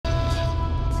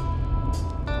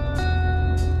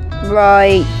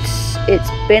Right. It's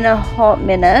been a hot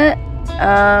minute.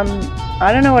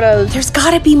 I don't know what else. There's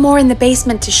gotta be more in the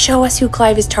basement to show us who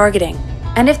Clive is targeting.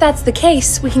 And if that's the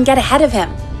case, we can get ahead of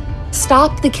him.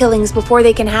 Stop the killings before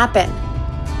they can happen.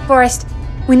 Forrest,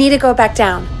 we need to go back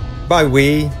down. By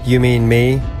we, you mean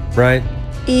me, right?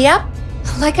 Yep.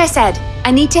 Like I said,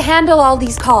 I need to handle all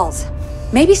these calls.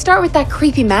 Maybe start with that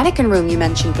creepy mannequin room you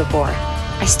mentioned before.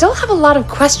 I still have a lot of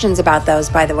questions about those,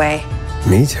 by the way.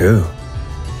 Me too.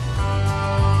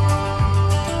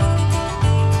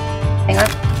 Hang on.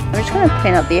 I'm just gonna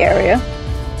clean up the area.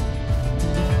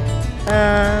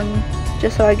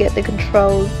 Just so I get the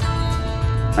controls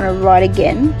on a right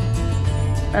again.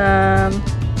 I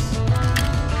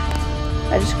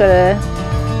just gotta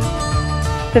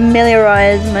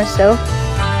familiarize myself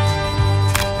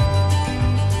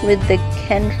with the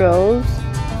controls.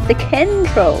 The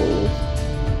controls.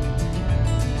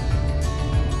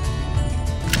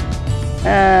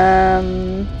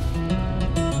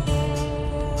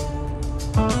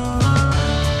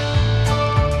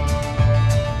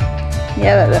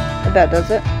 Yeah, that about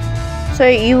does it. So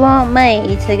you want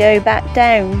me to go back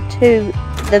down to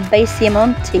the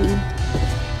basement?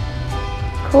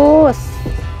 Of course.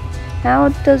 How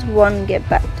does one get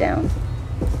back down?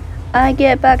 I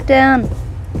get back down.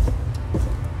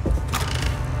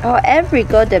 Oh, every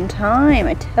goddamn time.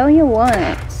 I tell you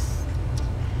what.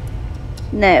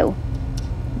 No.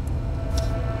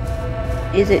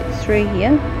 Is it through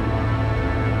here?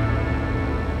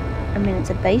 I mean, it's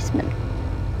a basement.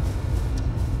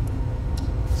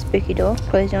 Spooky door,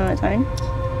 closed on its own.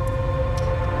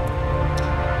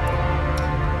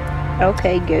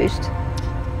 Okay, ghost.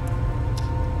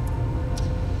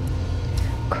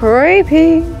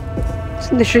 Creepy!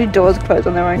 It's literally doors closed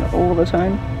on their own all the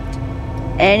time.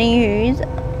 Anywho's,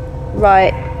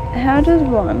 right, how does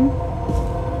one...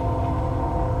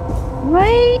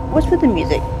 Wait, what's with the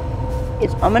music?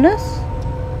 It's ominous?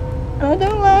 I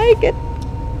don't like it.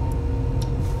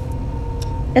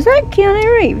 Is that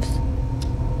Keanu Reeves?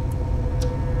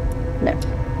 No.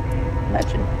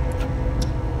 Imagine.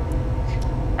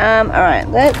 Alright,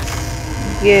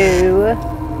 let's go.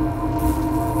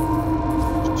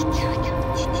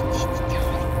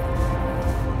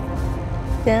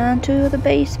 Down to the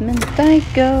basement I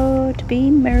go to be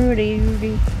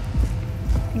murdered.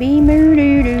 Be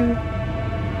murdered.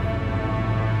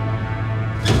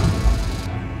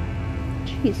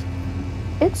 Jeez.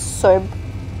 It's so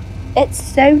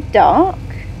dark.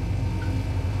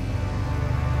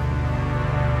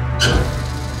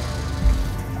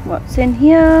 What's in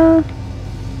here?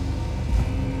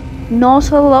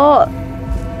 Not a lot.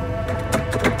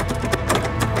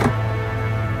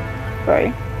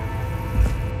 Sorry.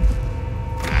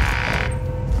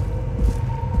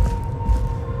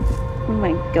 Oh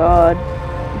my god.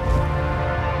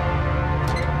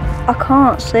 I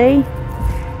can't see.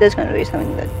 There's going to be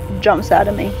something that jumps out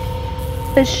of me.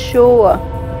 For sure.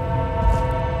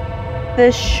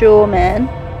 For sure, man.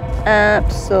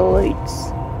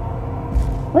 Absolutes.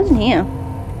 What's in here?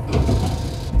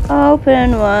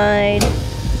 Open wide.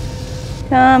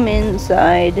 Come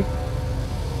inside.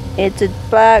 It's a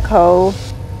black hole.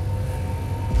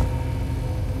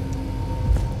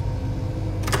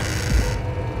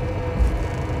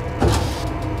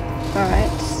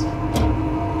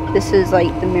 Alright. This is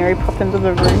like the Mary Poppins of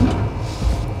the room.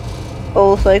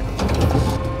 Also,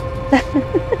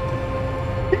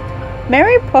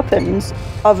 Mary Poppins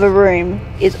of a room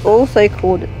is also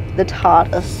called the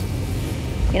TARDIS.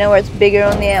 You know where it's bigger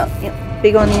on the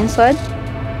bigger on the inside?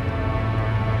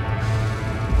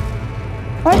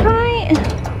 Why can't I?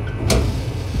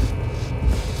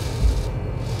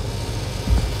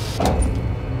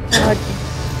 God,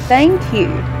 thank you.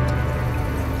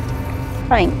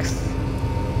 Thanks.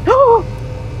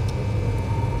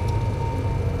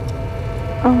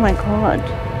 Oh my god.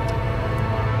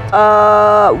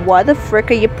 Why the frick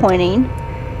are you pointing?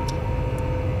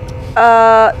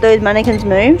 Those mannequins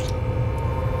moved.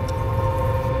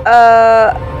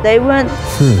 They weren't.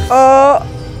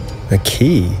 A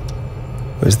key?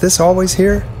 Was this always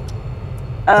here?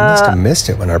 I must have missed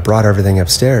it when I brought everything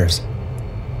upstairs.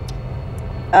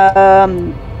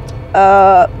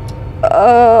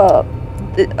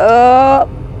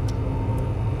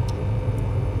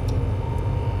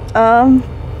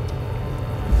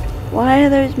 Why are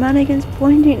those mannequins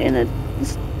pointing in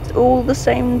all the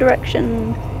same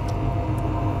direction?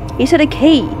 He said a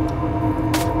key.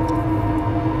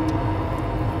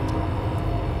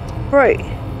 Bro,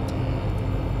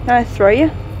 can I throw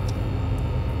you?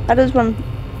 How does one...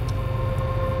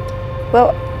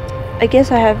 Well, I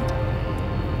guess I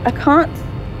can't...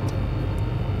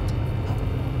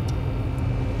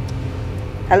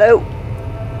 Hello?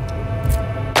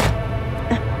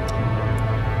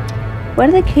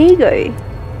 Where did the key go?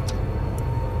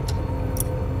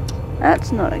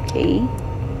 That's not a key.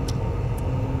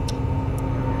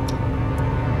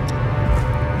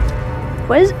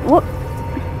 Where's... what?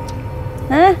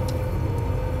 Huh?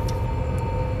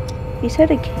 He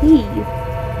said a key.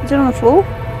 Is it on the floor?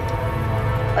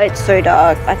 Oh, it's so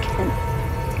dark. I can't...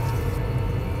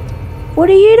 What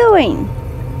are you doing?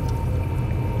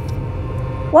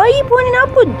 Why are you pointing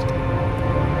upwards?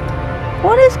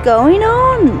 What is going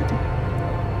on?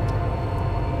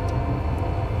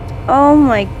 Oh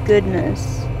my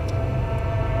goodness.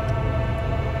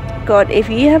 God, if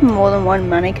you have more than one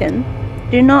mannequin,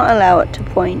 do not allow it to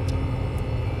point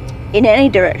in any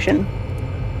direction.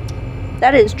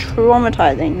 That is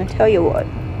traumatizing, I tell you what.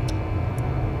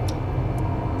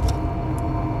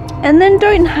 And then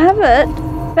don't have it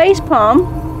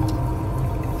facepalm,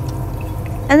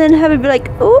 and then have it be like,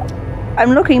 oh,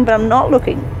 I'm looking, but I'm not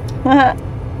looking.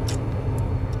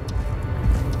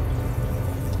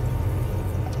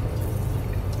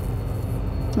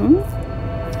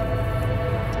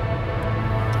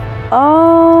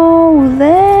 Oh,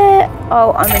 there.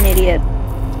 Oh, I'm an idiot.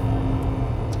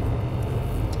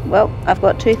 Well, I've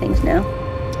got two things now.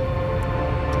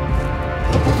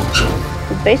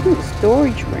 The basement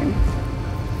storage room.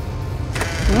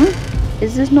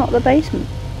 Is this not the basement?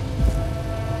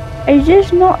 Is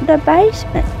this not the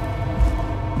basement?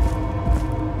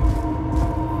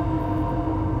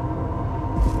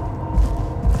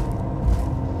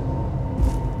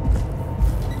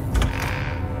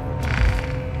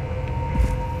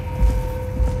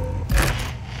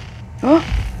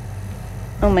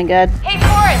 Oh my god. Hey,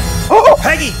 Forrest! Oh,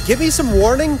 Peggy, give me some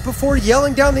warning before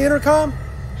yelling down the intercom.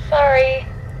 Sorry.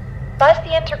 Buzz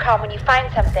the intercom when you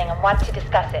find something and want to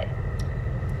discuss it.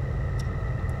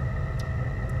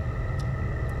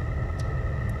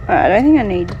 Alright, I don't think I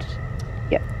need...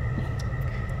 Yep.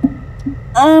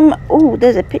 Oh,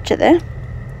 there's a picture there.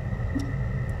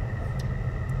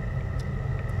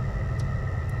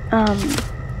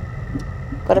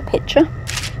 Got a picture.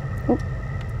 Oh.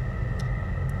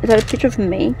 Is that a picture of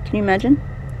me? Can you imagine?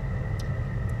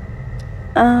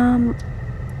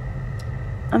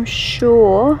 I'm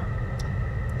sure.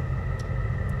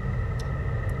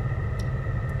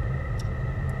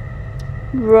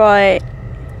 Right.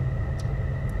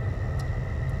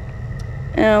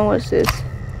 What's this?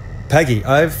 Peggy,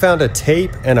 I've found a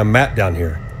tape and a map down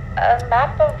here. A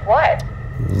map of what?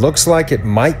 Looks like it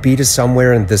might be to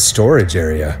somewhere in this storage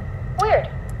area. Weird.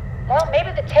 Well,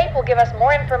 maybe the tape will give us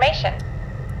more information.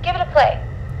 Give it a play.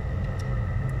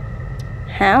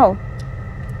 How?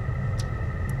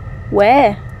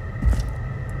 Where?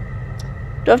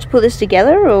 Do I have to put this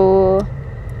together, or...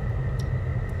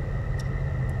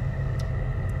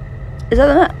 Is that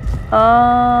the map?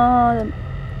 Oh,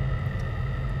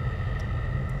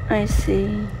 I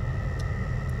see.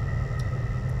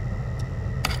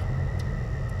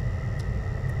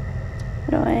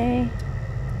 How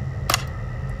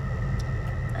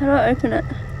do I open it?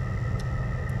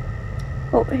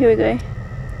 Oh, here we go.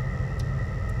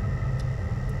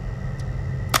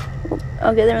 Oh,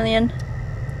 I'll get there in the end.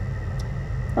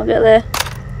 I'll get there.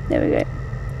 There we go.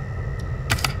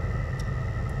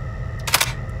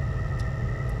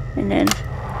 And then...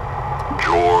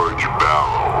 George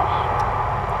Barrow,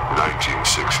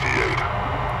 1968.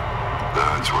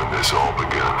 That's when this all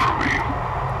began for me.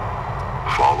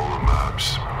 Follow the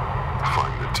maps.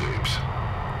 Find the tapes.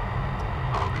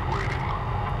 I'll be waiting.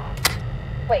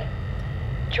 Wait,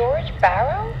 George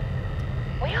Barrow?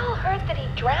 We all heard that he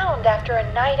drowned after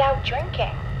a night out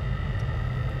drinking.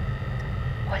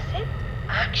 Was it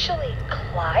actually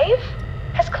Clive?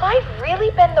 Has Clive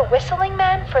really been the whistling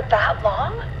man for that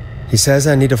long? He says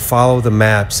I need to follow the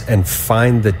maps and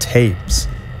find the tapes.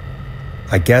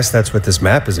 I guess that's what this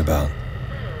map is about.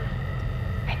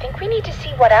 I think we need to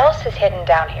see what else is hidden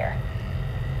down here.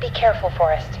 Be careful,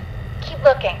 Forrest. Keep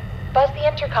looking. Buzz the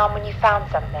intercom when you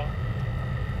found something.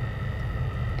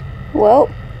 Well,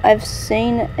 I've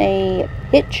seen a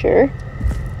picture.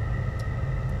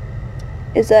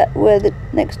 Is that where the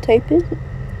next tape is?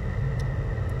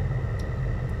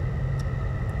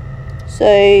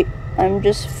 So, I'm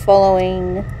just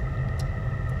following...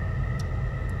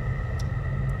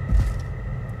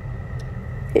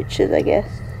 pictures, I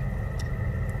guess.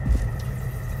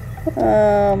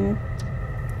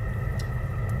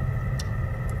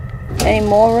 Any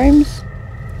more rooms?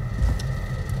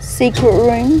 Secret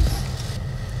rooms?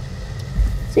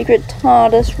 Secret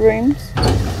TARDIS rooms?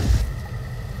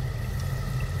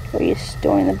 Or are you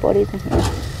storing the bodies in here?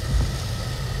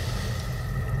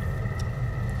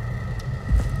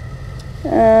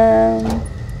 Oh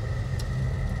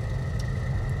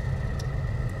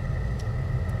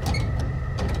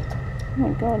my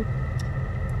god.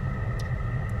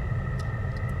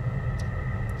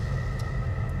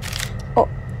 Oh,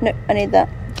 no, I need that.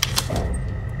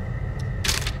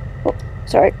 Oh,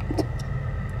 sorry.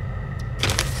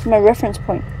 It's my reference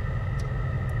point.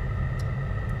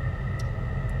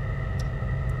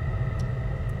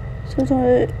 So it's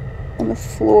on the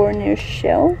floor near a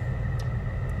shelf.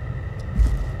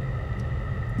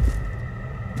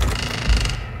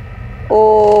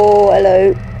 Oh,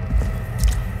 hello.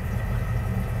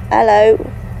 Hello.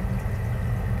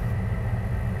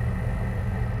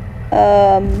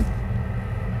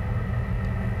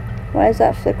 Why is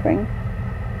that flickering?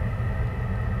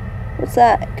 What's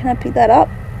that? Can I pick that up?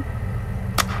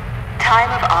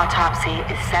 Time of autopsy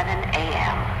is 7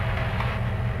 a.m.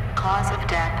 Cause of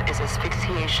death is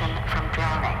asphyxiation from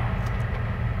drowning.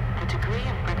 The degree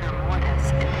of rigor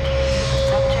mortis indicates that the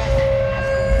subject has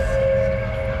been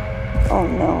deceased. Oh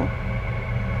no.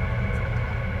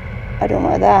 I don't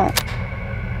like that.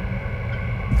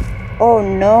 Oh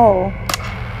no.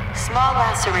 Small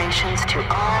lacerations to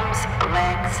arms,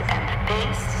 legs, and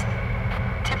face,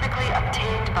 typically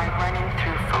obtained by running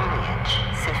through foliage.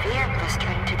 Severe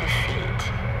blistering to the feet,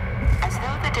 as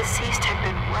though the deceased had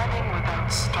been running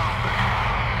without stopping.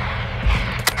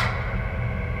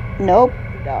 Nope.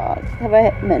 Dog. Have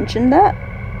I mentioned that?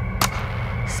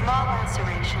 Small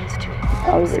lacerations to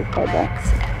I arms, already read that. legs,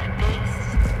 and face,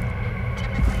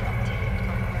 typically obtained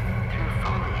by running through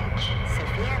foliage.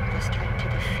 Severe blistering to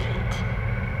the feet,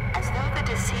 as though the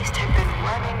deceased had been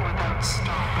running without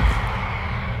stopping.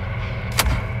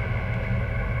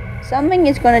 Something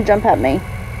is gonna jump at me.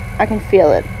 I can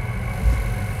feel it.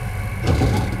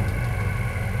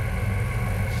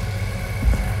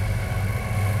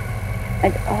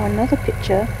 Oh, another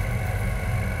picture.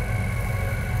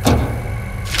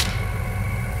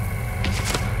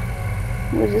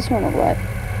 What does this one look like?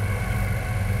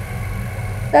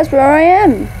 That's where I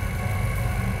am.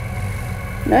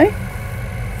 No?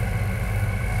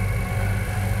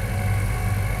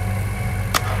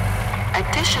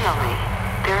 Additionally,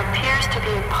 there appears to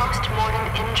be a post-mortem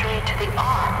injury to the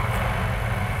arm.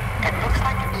 It looks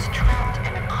like it was trapped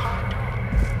in a corridor.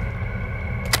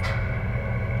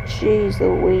 Jeez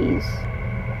Louise.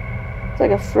 It's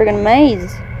like a friggin'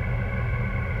 maze.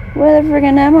 Where the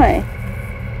friggin' am I?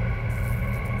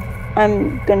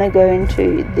 I'm gonna go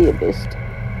into the abyss.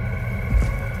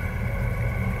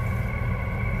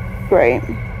 Great.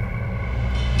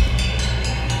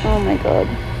 Oh my god.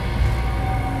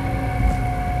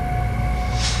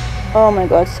 Oh my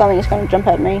god, something's gonna jump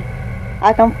at me.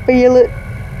 I can feel it.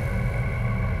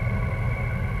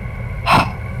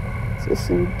 This is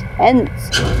intense.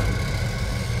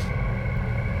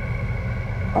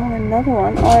 Oh, another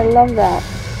one. Oh, I love that.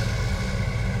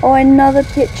 Oh, another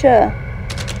picture.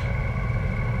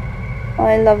 Oh,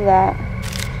 I love that.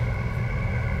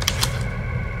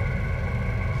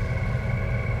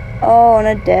 Oh, and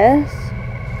a death.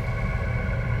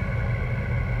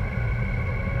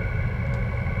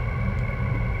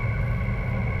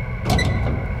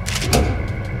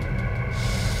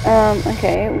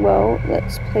 Okay, well,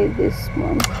 let's play this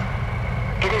one.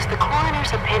 It is the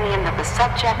coroner's opinion that the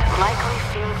subject likely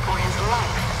feared for his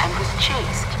life and was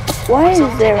chased. Why is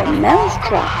resulting there a in fall mouse from a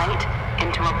trap? height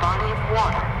into a body of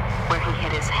water, where he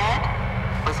hit his head,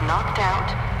 was knocked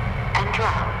out, and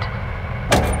drowned.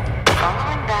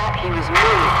 Following that, he was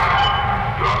moved.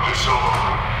 Dr.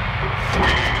 Sullivan, we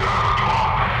need to have a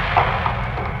talk.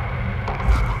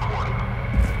 That recording.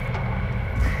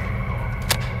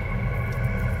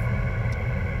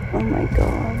 Oh my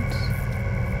god.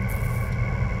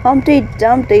 Humpty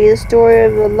Dumpty, the story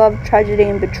of a love, tragedy,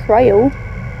 and betrayal.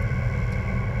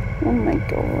 Oh my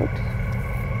god.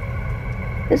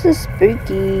 This is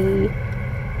spooky.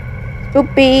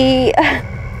 Spoopy!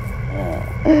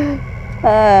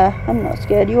 I'm not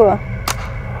scared, you are.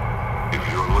 If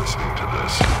you're listening to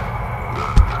this,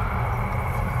 then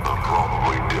I'm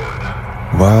probably dead.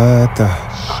 What the?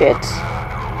 Shit. Man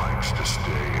who likes to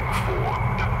stay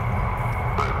informed.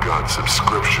 I've got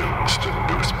subscriptions to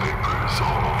newspapers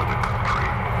all over the country.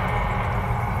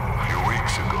 A few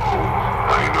weeks ago,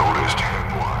 I noticed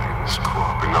headlines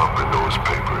cropping up in those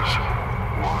papers,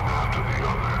 one after the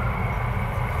other.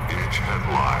 Each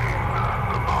headline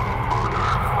about a murder.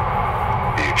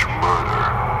 Each murder,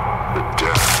 the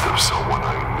death of someone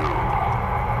I knew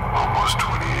almost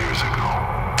 20 years ago.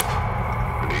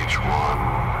 And each one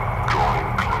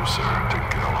drawing closer to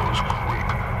Gallows Creek.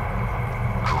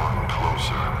 Drawing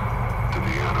closer to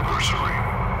the anniversary.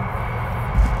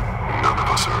 None of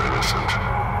us are innocent,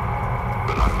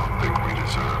 but I don't think we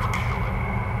deserve killing.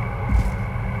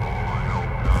 All I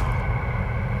hope now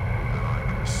is that I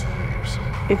can save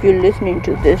some. If you're listening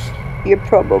to this, you're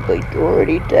probably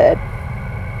already dead.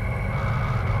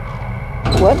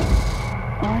 What?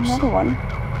 Oh, another one.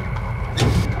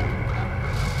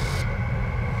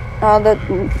 Oh, the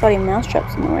bloody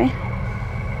mousetrap's in the way.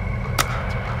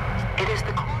 It is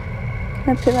the Can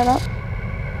I pick that up?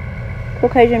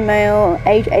 Caucasian male,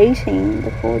 age 18.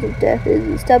 The cause of death is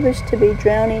established to be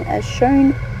drowning as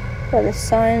shown by the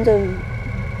signs of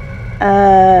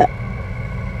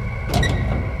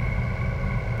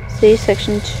see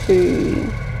section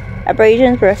 2.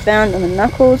 Abrasions were found on the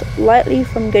knuckles, likely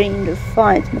from getting into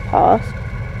fights in the past.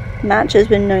 Match has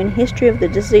been known history of the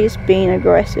deceased being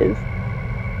aggressive.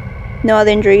 No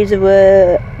other injuries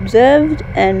were observed,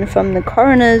 and from the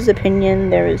coroner's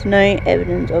opinion, there is no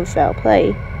evidence of foul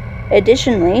play.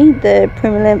 Additionally, the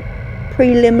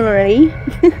preliminary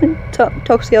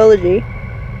toxicology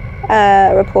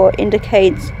report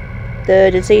indicates the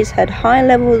deceased had high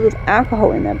levels of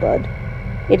alcohol in their blood.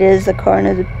 It is the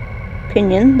coroner's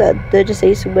opinion that the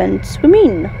deceased went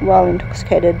swimming while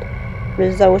intoxicated,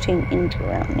 resulting in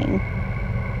drowning.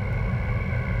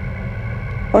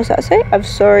 What does that say? I'm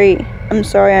sorry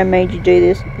I made you do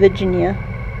this, Virginia.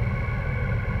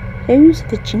 Who's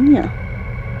Virginia?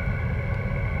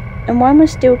 And why am I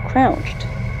still crouched?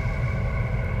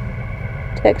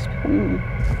 Text.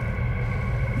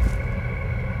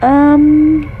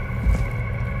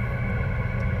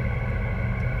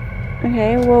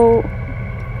 Okay, well.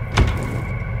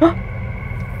 Oh.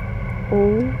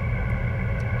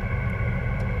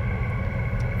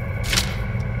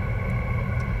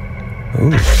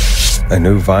 Ooh, a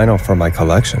new vinyl for my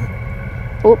collection.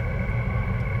 Oh.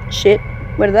 Shit.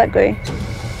 Where did that go?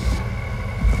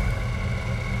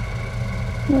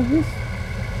 What is this?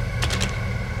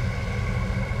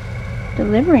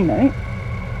 Delivery note.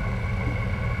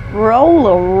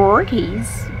 Roller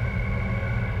rookies.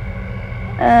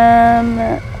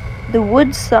 The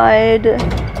Woodside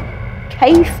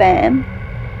K-Fam.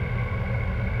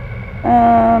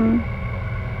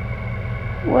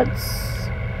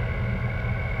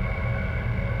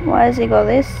 Why has he got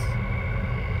this?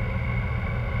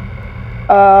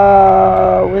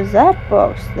 Was that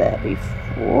box there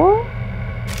before?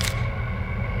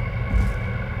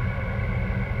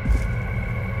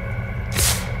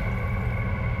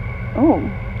 Oh.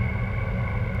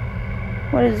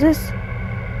 What is this?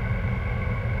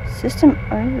 System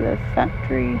over the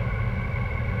factory.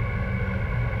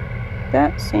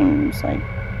 That seems like...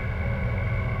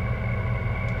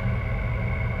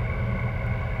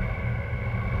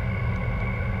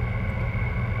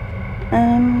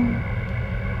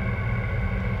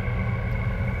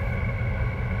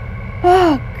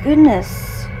 Oh,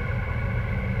 goodness.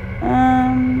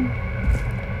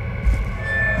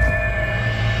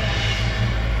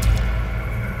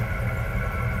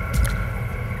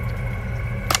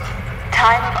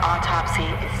 time of autopsy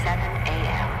is 7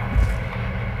 a.m.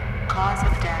 Cause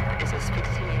of death is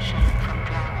asphyxiation from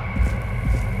drowning.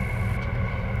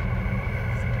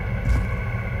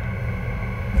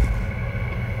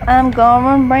 I'm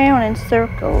going round in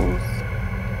circles.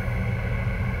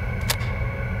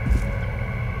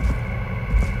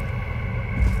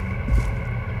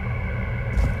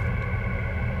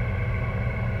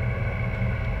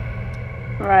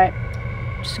 Right,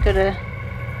 just gotta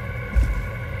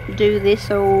do this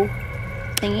whole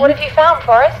thingy. What have you found,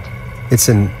 Forrest? It's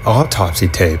an autopsy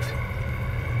tape.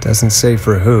 Doesn't say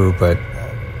for who, but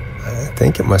I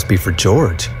think it must be for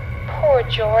George. Poor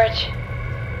George.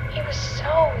 He was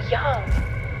so young.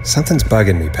 Something's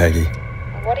bugging me, Peggy.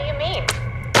 What do you mean?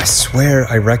 I swear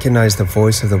I recognize the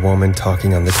voice of the woman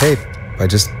talking on the tape. I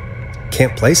just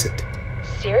can't place it.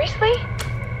 Seriously?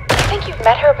 You think you've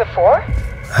met her before?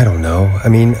 I don't know. I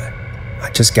mean, I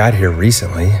just got here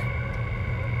recently.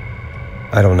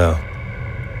 I don't know.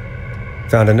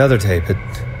 Found another tape. It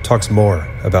talks more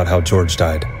about how George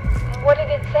died. What did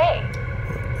it say?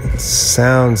 It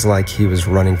sounds like he was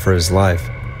running for his life.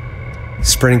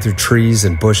 Sprinting through trees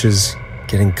and bushes,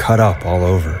 getting cut up all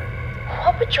over.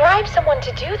 What would drive someone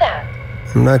to do that?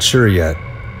 I'm not sure yet.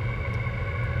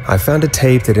 I found a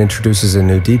tape that introduces a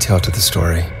new detail to the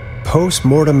story.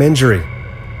 Post-mortem injury.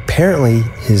 Apparently,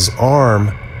 his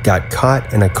arm got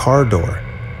caught in a car door.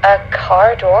 A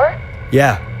car door?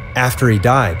 Yeah, after he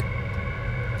died.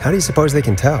 How do you suppose they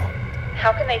can tell?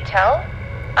 How can they tell?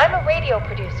 I'm a radio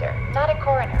producer, not a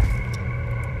coroner.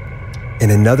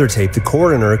 In another tape, the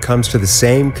coroner comes to the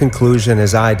same conclusion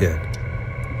as I did.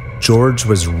 George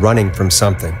was running from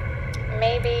something.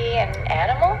 Maybe an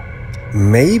animal?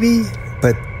 Maybe,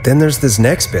 but then there's this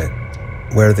next bit.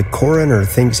 where the coroner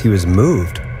thinks he was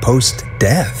moved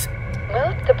post-death.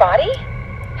 Moved the body?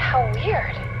 How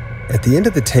weird. At the end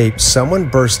of the tape, someone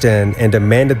burst in and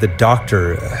demanded the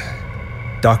doctor,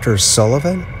 Dr.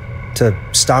 Sullivan, to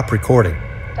stop recording.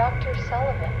 Dr.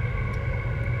 Sullivan?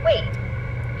 Wait,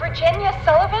 Virginia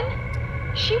Sullivan?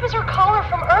 She was her caller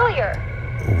from earlier.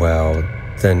 Well,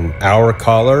 then our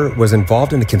caller was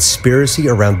involved in a conspiracy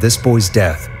around this boy's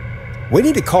death. We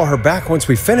need to call her back once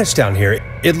we finish down here.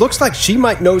 It looks like she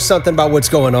might know something about what's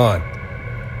going on.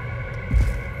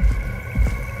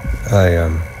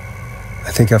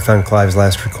 I think I found Clive's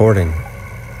last recording.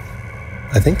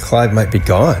 I think Clive might be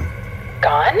gone.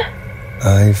 Gone?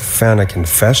 I found a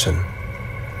confession.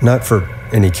 Not for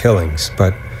any killings,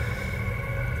 but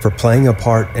for playing a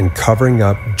part in covering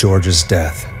up George's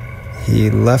death. He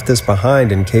left this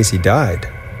behind in case he died.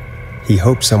 He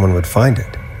hoped someone would find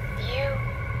it.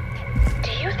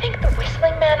 Do you think the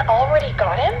Whistling Man already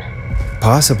got him?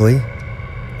 Possibly.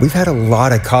 We've had a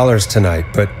lot of callers tonight,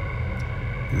 but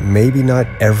maybe not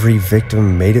every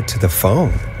victim made it to the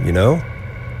phone, you know?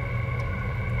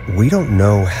 We don't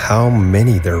know how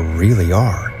many there really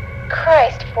are.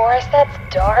 Christ, Forrest, that's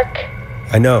dark.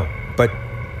 I know, but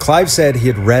Clive said he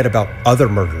had read about other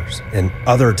murders in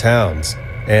other towns,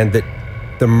 and that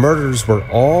the murders were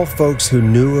all folks who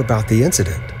knew about the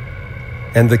incident.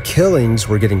 And the killings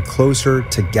were getting closer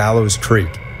to Gallows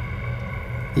Creek.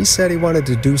 He said he wanted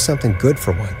to do something good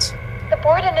for once. The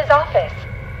board in his office.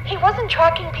 He wasn't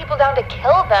tracking people down to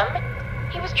kill them.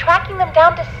 He was tracking them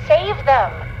down to save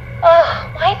them.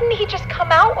 Ugh, why didn't he just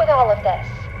come out with all of this?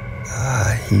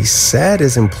 He said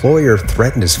his employer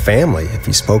threatened his family if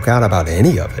he spoke out about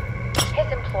any of it.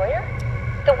 His employer?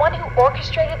 The one who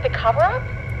orchestrated the cover-up?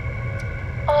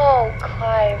 Oh,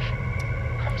 Clive.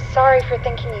 I'm sorry for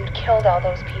thinking you'd killed all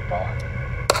those people.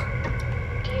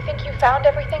 Do you think you found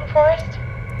everything, Forrest?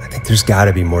 I think there's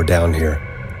gotta be more down here.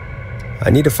 I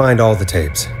need to find all the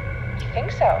tapes. You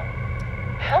think so?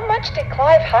 How much did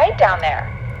Clive hide down there?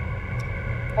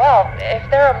 Well, if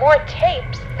there are more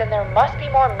tapes, then there must be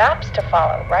more maps to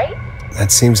follow, right?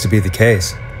 That seems to be the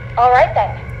case. All right,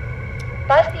 then.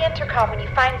 Buzz the intercom when you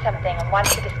find something and want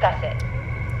to discuss it.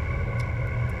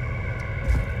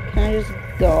 Can I just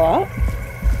go up?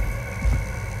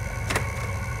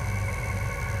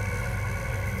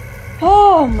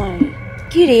 Oh my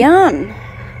Gideon.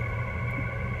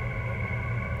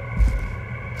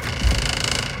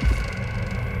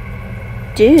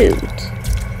 Dude.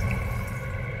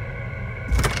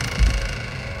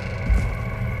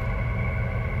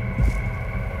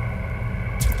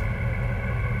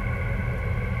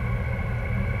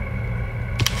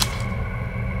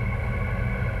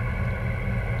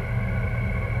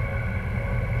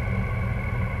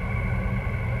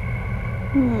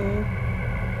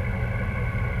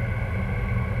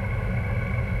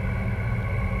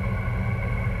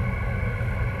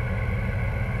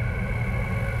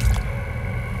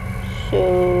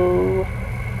 So,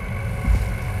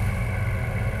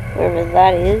 wherever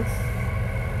that is,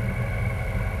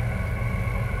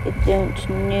 I don't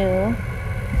know.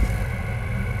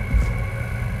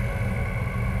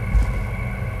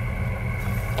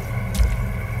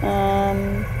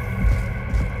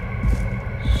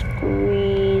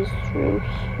 Squeeze through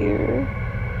here.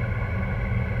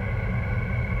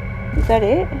 Is that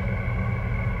it?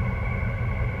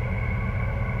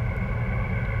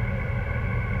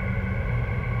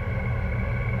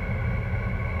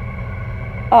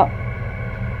 Oh.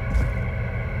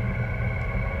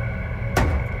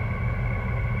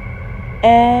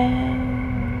 Oh.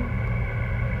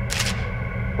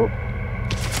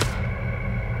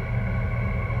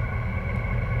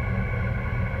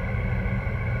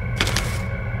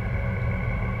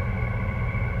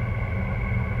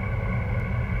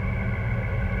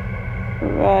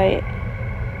 Right.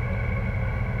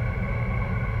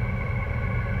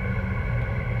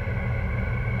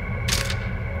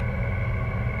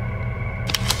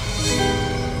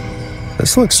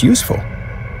 This looks useful.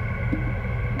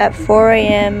 At 4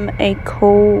 a.m., a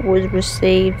call was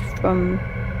received from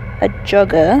a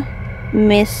jogger,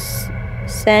 Miss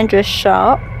Sandra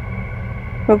Sharp,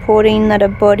 reporting that a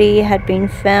body had been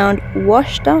found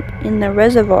washed up in the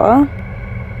reservoir.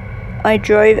 I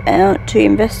drove out to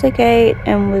investigate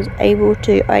and was able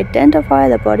to identify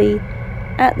the body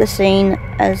at the scene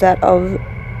as that of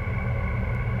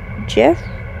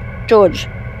George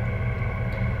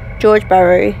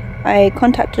Barrow. I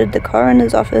contacted the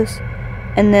coroner's office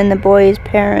and then the boy's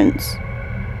parents.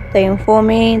 They informed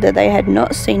me that they had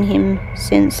not seen him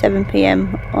since 7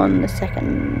 p.m. on the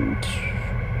 2nd.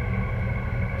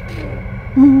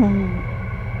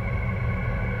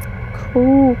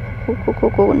 Cool.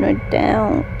 Cool. No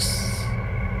doubts.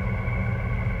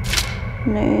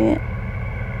 No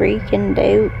freaking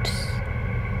doubts.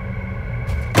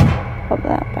 Pop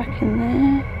that back in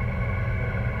there.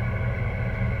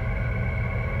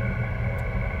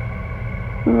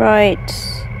 Right.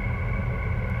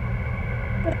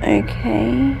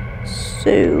 Okay.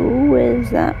 So, where's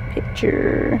that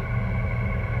picture?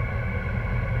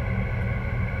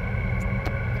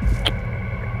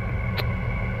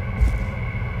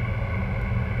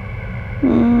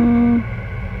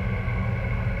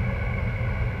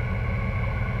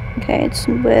 Okay, it's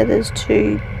where there's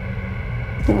two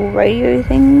little radio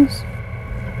things.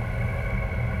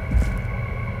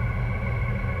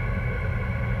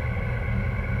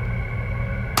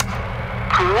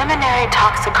 Preliminary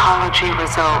toxicology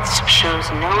results shows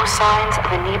no signs of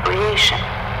inebriation.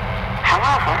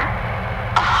 However,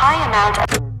 a high amount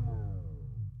of...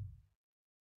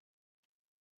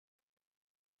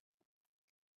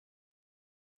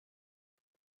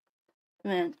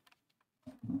 Man.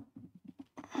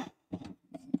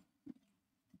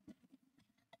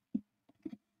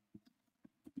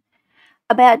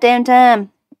 About damn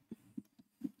time.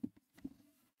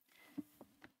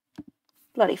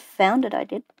 Bloody found it, I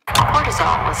did.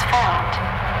 Cortisol was found,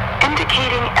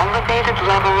 indicating elevated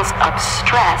levels of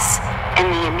stress in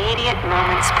the immediate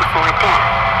moments before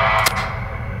death.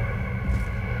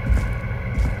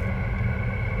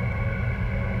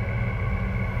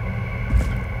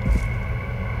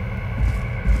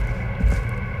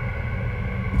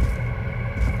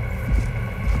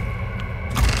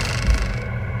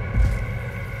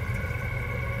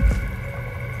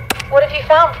 What have you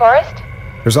found, Forrest?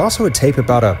 There's also a tape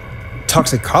about a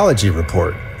toxicology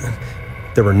report.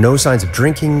 There were no signs of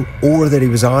drinking or that he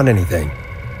was on anything.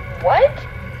 What?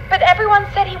 But everyone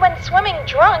said he went swimming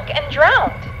drunk and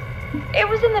drowned. It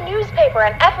was in the newspaper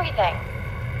and everything.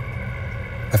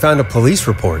 I found a police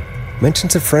report.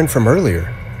 Mentions a friend from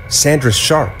earlier, Sandra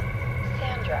Sharp.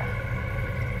 Sandra.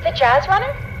 The jazz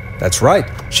runner? That's right.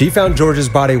 She found George's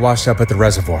body washed up at the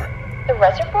reservoir. The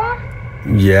reservoir?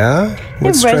 Yeah?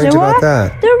 What's strange reservoir? about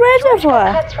that? The George got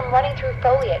reservoir. cuts from running through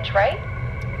foliage, right?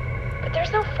 But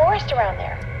there's no forest around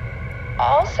there.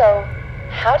 Also,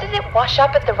 how did it wash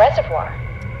up at the reservoir?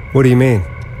 What do you mean?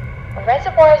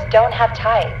 Reservoirs don't have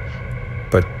tides.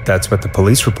 But that's what the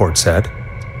police report said.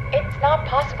 It's not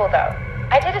possible, though.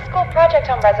 I did a school project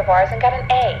on reservoirs and got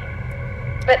an A.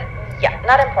 But, yeah,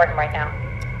 not important right now.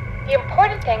 The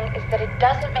important thing is that it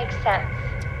doesn't make sense.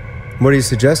 What are you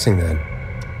suggesting then?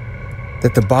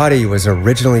 That the body was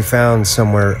originally found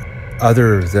somewhere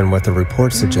other than what the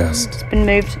report suggests? It's been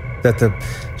moved. That the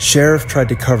sheriff tried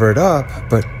to cover it up,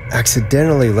 but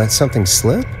accidentally let something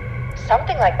slip?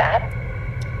 Something like that.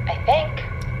 I think.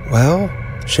 Well,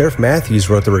 Sheriff Matthews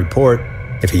wrote the report.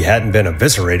 If he hadn't been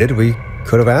eviscerated, we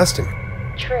could have asked him.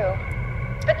 True.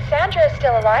 But Sandra is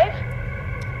still alive?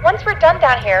 Once we're done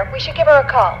down here, we should give her a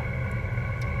call.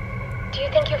 Do you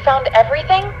think you found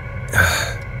everything?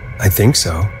 I think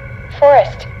so.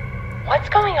 Forrest, what's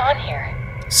going on here?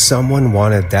 Someone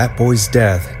wanted that boy's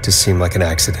death to seem like an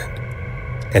accident.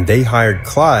 And they hired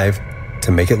Clive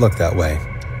to make it look that way.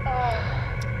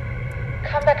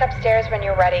 Come back upstairs when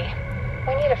you're ready.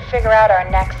 We need to figure out our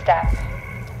next step.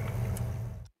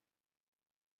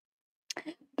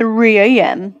 3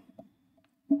 a.m.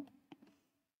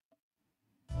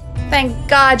 Thank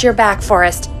God you're back,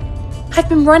 Forrest. I've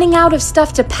been running out of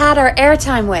stuff to pad our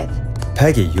airtime with.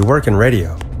 Peggy, you work in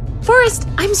radio. Forrest,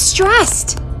 I'm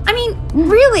stressed. I mean,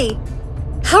 really.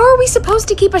 How are we supposed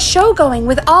to keep a show going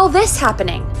with all this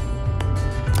happening?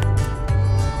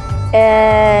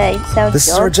 It's our This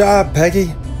is our job,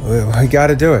 Peggy. We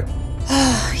gotta do it.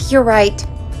 You're right.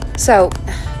 So,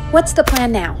 what's the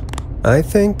plan now? I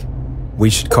think we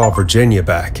should call Virginia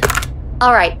back.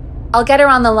 All right, I'll get her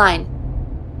on the line.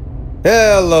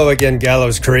 Hello again,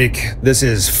 Gallows Creek. This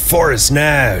is Forrest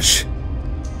Nash.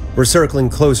 We're circling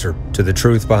closer to the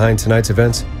truth behind tonight's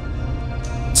events.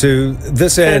 To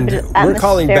this end, we're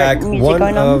calling back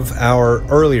one of our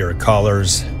earlier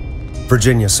callers,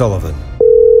 Virginia Sullivan.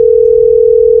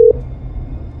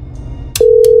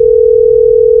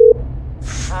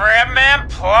 Fredman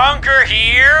Plunker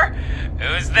here?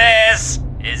 Who's this?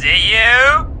 Is it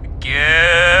you?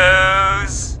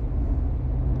 Goose?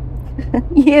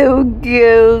 You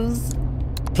goose.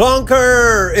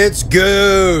 Plunker, it's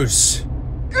Goose.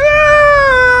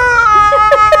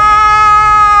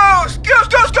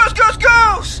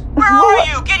 Goose! Where are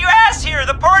you? Get your ass here!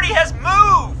 The party has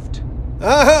moved!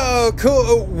 Oh,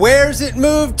 cool. Where's it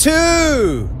moved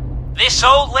to? This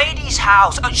old lady's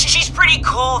house. She's pretty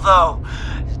cool, though.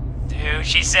 Dude, to.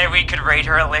 She said we could raid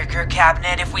her liquor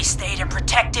cabinet if we stayed and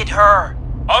protected her.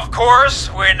 Of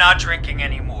course, we're not drinking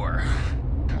anymore.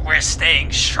 We're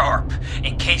staying sharp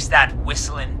in case that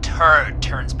whistling turd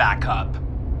turns back up.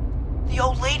 The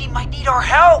old lady might need our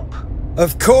help.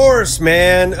 Of course,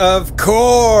 man, of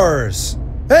course.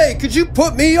 Hey, could you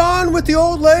put me on with the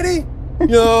old lady? You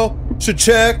know, to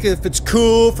check if it's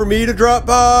cool for me to drop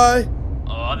by.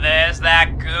 Oh, there's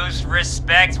that goose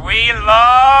respect we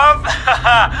love.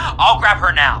 I'll grab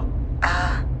her now.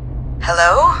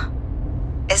 Hello?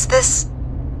 Is this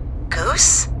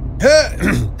Goose?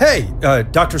 Hey,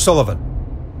 Dr. Sullivan.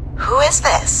 Who is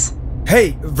this?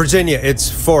 Hey, Virginia, it's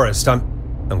Forrest.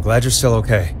 I'm glad you're still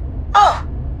okay. Oh,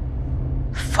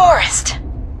 Forrest.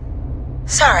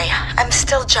 Sorry, I'm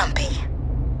still jumpy.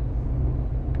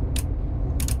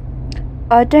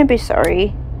 Don't be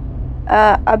sorry.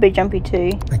 I'd be jumpy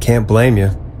too. I can't blame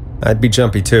you. I'd be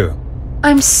jumpy too.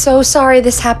 I'm so sorry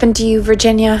this happened to you,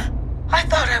 Virginia. I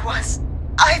thought I was.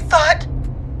 I thought...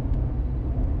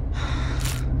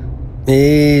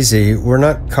 Easy. We're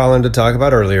not calling to talk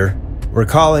about earlier. We're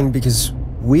calling because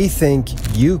we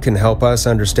think you can help us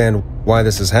understand why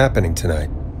this is happening tonight.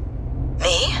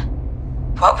 Me?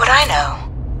 What would I know?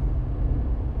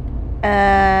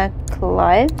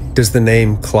 Clive? Does the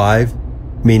name Clive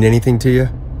mean anything to you?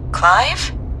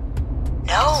 Clive?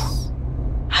 No.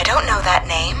 I don't know that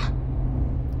name.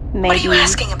 Maybe What are you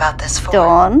asking about this for?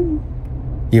 Dawn?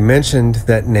 You mentioned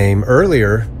that name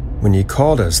earlier when you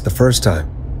called us the first time.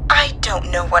 I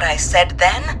don't know what I said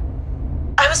then.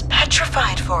 I was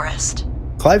petrified, Forrest.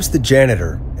 Clive's the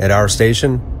janitor at our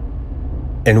station,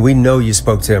 and we know you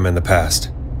spoke to him in the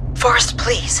past. Forrest,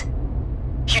 please.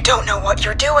 You don't know what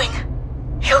you're doing.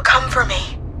 He'll come for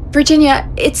me. Virginia,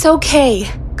 it's okay.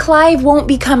 Clive won't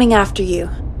be coming after you.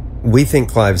 We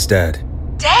think Clive's dead.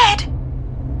 Dead?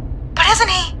 But isn't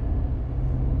he?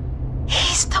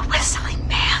 He's the whistling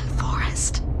man,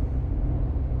 Forrest.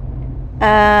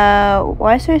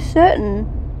 Why so certain?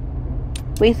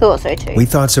 We thought so too. We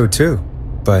thought so too,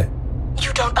 but...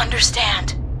 You don't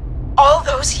understand. All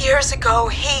those years ago,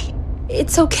 he...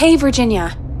 It's okay,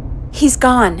 Virginia. He's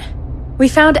gone. We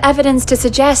found evidence to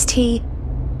suggest he...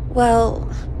 well...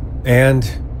 And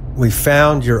we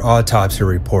found your autopsy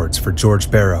reports for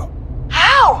George Barrow.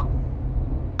 How?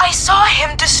 I saw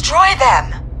him destroy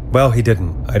them. Well, he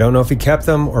didn't. I don't know if he kept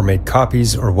them or made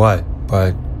copies or what,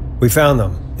 but we found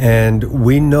them. And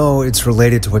we know it's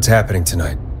related to what's happening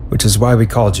tonight, which is why we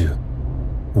called you.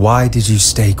 Why did you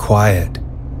stay quiet?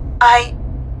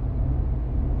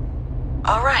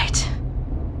 All right.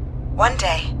 One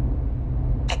day,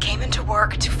 I came into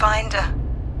work to find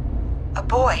a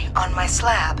boy on my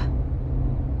slab.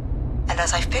 And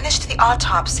as I finished the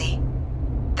autopsy,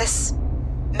 this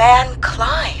man,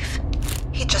 Clive,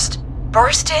 he just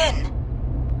burst in.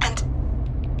 And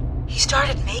he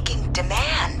started making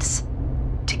demands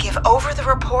to give over the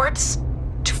reports,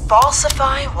 to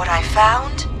falsify what I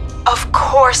found. Of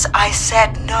course I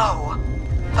said no.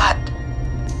 But,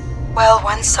 well,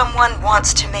 when someone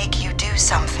wants to make you do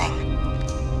something,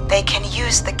 they can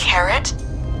use the carrot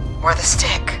or the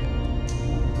stick.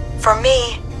 For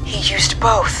me, he used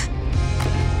both.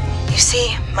 You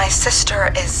see, my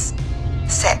sister is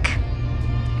sick.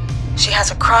 She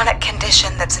has a chronic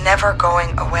condition that's never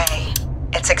going away.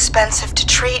 It's expensive to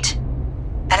treat,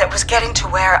 and it was getting to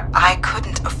where I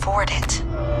couldn't afford it.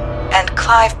 And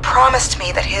Clive promised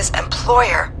me that his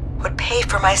employer would pay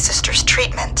for my sister's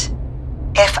treatment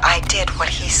if I did what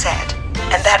he said,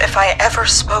 and that if I ever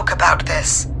spoke about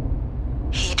this,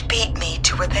 he'd beat me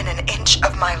to within an inch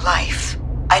of my life.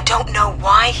 I don't know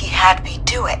why he had me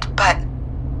do it, but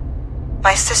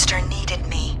my sister needed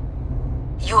me.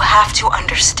 You have to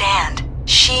understand,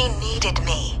 she needed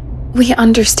me. We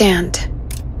understand.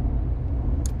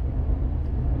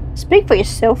 Speak for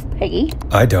yourself, Peggy.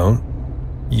 I don't.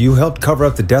 You helped cover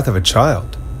up the death of a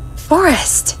child.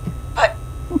 Forrest!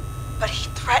 But he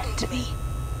threatened me.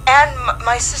 And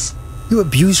my sister... You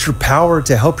abused your power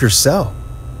to help yourself.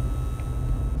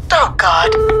 Oh,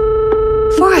 God.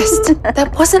 Forrest,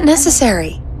 that wasn't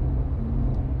necessary.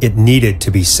 It needed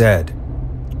to be said.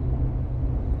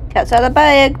 Cat's out of the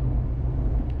bag.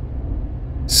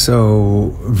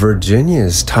 So,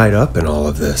 Virginia's tied up in all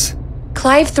of this.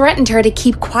 Clive threatened her to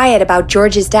keep quiet about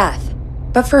George's death.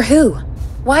 But for who?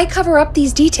 Why cover up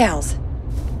these details?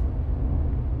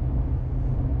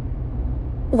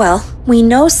 Well, we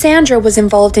know Sandra was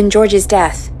involved in George's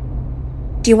death.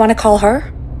 Do you want to call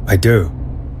her? I do.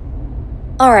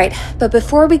 Alright, but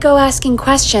before we go asking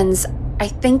questions, I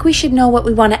think we should know what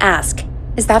we want to ask.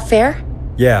 Is that fair?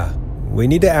 Yeah, we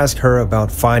need to ask her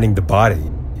about finding the body.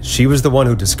 She was the one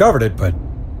who discovered it, but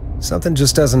Something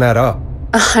just doesn't add up.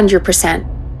 100%.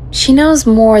 She knows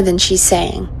more than she's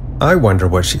saying. I wonder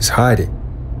what she's hiding.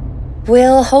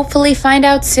 We'll hopefully find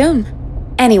out soon.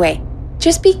 Anyway,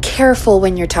 just be careful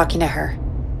when you're talking to her.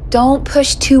 Don't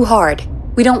push too hard.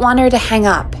 We don't want her to hang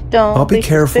up. I'll be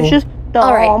careful. Suspicious. Don't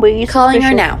All right, be calling her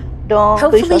suspicious. now. Don't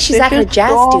Hopefully be she's at her suspicious. jazz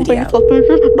Don't studio. Be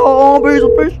suspicious. Don't be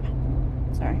suspicious.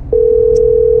 Sorry.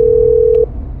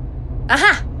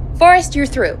 Aha! Forrest, you're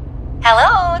through.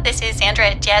 Hello, this is Sandra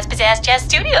at Jazz Pizzazz Jazz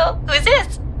Studio. Who is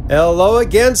this? Hello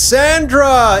again,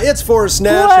 Sandra! It's Forrest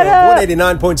Nash What at up?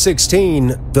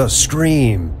 189.16, The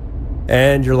Scream.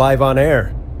 And you're live on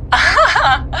air.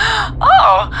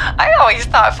 Oh, I always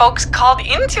thought folks called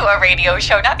into a radio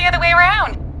show, not the other way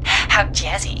around. How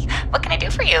jazzy. What can I do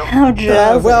for you? How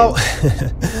jazzy. Well,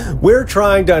 we're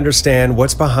trying to understand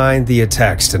what's behind the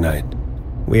attacks tonight.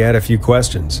 We had a few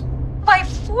questions. Why,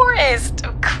 Forrest,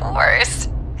 of course.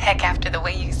 Heck, after the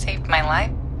way you saved my life,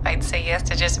 I'd say yes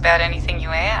to just about anything you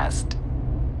asked.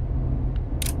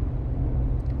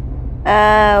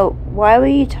 Why were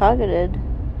you targeted?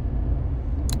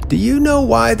 Do you know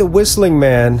why the Whistling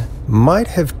Man might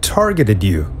have targeted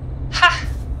you? Ha!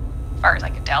 As far as I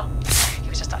could tell, he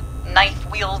was just a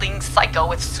knife-wielding psycho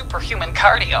with superhuman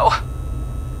cardio.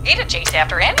 He'd have chased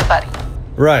after anybody.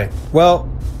 Right. Well,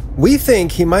 we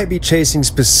think he might be chasing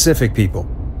specific people.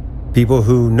 People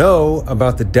who know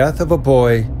about the death of a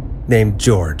boy named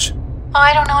George. Oh,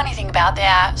 I don't know anything about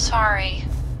that. Sorry.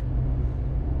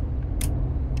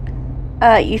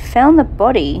 You found the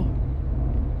body.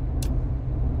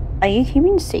 Are you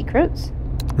keeping secrets?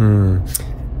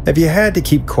 Have you had to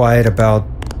keep quiet about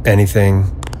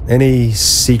anything? Any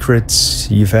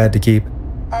secrets you've had to keep?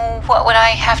 What would I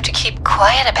have to keep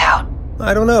quiet about?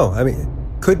 I don't know. I mean,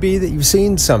 could be that you've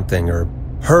seen something or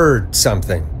heard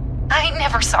something. I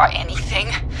never saw anything.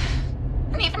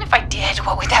 And even if I did,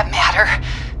 what would that matter?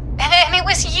 And it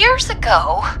was years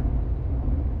ago.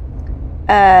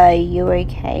 You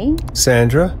okay?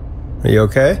 Sandra, are you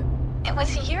okay? It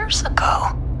was years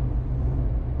ago.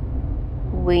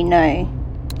 We know.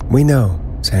 We know,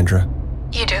 Sandra.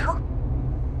 You do?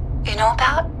 You know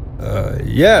about?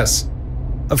 Yes.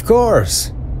 Of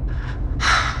course.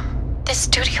 This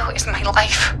studio is my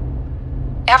life.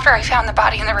 After I found the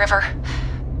body in the river,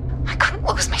 I couldn't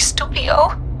lose my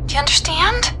studio. Do you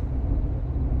understand?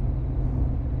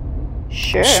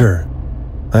 Sure. Sure.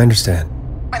 I understand.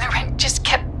 When the rent just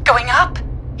kept going up,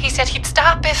 he said he'd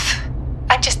stop if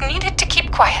I just needed to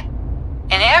keep quiet.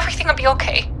 And everything would be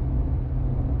okay.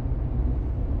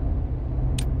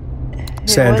 Who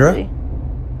Sandra? was he?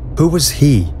 Who was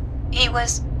he?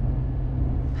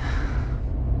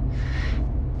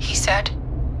 He said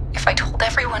if I told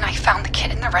everyone I found the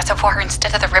kid in the reservoir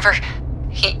instead of the river,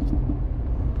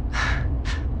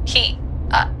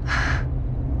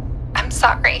 I'm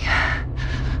sorry.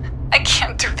 I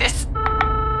can't do this.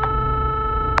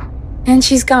 And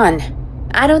she's gone.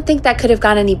 I don't think that could have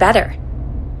gone any better.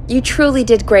 You truly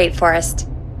did great, Forrest.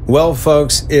 Well,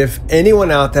 folks, if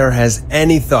anyone out there has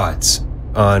any thoughts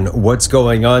on what's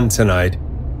going on tonight,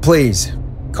 please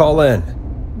call in.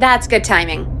 That's good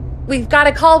timing. We've got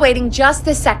a call waiting just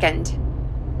this second.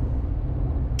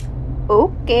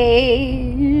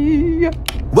 Okay.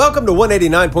 Welcome to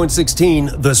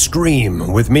 189.16 The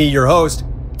Scream with me, your host,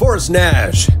 Forrest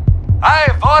Nash. Hi,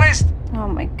 Forrest. Oh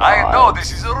my god. I know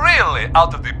this is really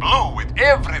out of the blue with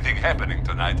everything happening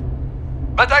tonight.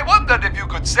 But I wondered if you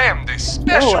could send a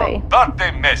special way.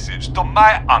 birthday message to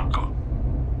my uncle.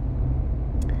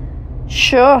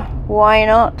 Sure, why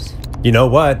not? You know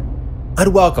what? I'd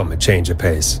welcome a change of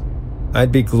pace.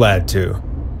 I'd be glad to.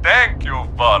 Thank you,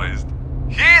 Forrest.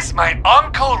 He's my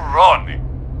Uncle Ronnie.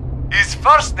 His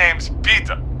first name's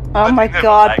Peter. Oh but my he never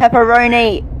god, liked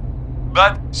pepperoni.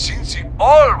 But since he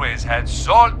always had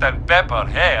salt and pepper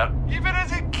hair, even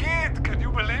as a kid, can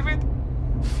you believe it?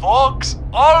 Folks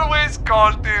always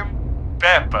called him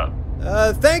Pepper.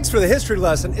 Thanks for the history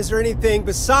lesson. Is there anything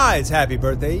besides happy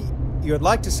birthday you would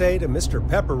like to say to Mr.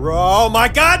 Pepper? Oh my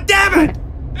god damn it!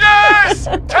 Yes!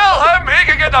 Tell him he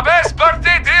can get the best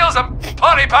birthday deals and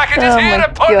party packages Oh here my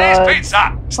at Pony's God.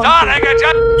 Pizza. Starting at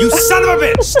just... You son of a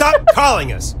bitch! Stop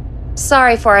calling us!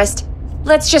 Sorry, Forrest.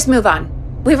 Let's just move on.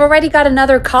 We've already got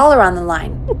another caller on the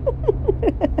line.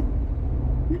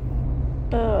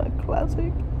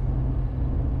 Classic.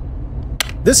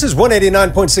 This is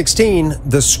 189.16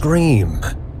 The Scream.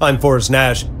 I'm Forrest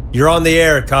Nash. You're on the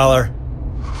air, caller.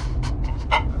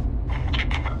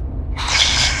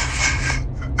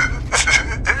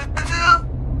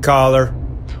 Caller.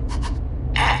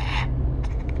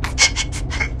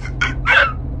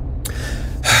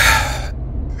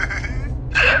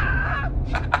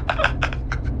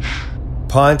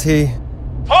 Ponty.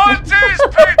 Ponty's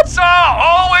Pizza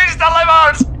always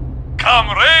delivers! Come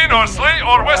rain or sleet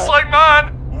or whistling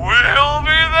man, we'll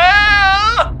be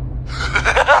there!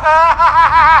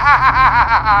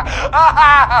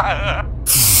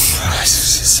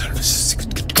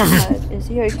 Is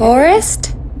he okay?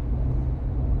 Forrest?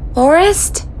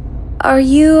 Forrest? Are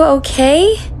you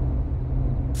okay?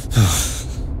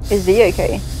 Is he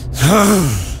okay?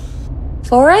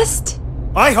 Forrest?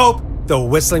 I hope the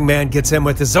whistling man gets him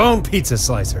with his own pizza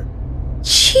slicer.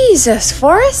 Jesus,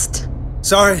 Forrest?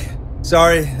 Sorry,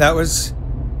 that was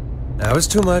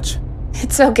too much.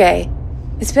 It's okay.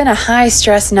 It's been a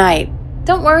high-stress night.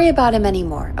 Don't worry about him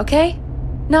anymore, okay?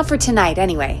 Not for tonight,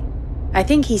 anyway. I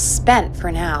think he's spent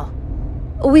for now.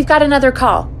 We've got another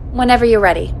call, whenever you're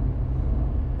ready.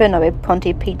 Better not be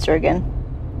Ponty Pizza again.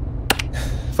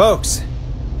 Folks,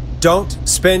 don't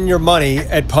spend your money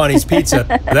at Ponty's Pizza.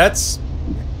 That's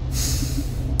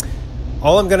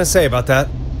all I'm gonna say about that.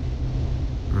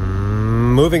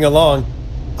 Moving along,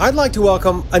 I'd like to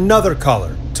welcome another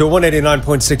caller to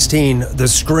 189.16 The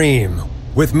Scream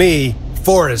with me,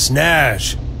 Forrest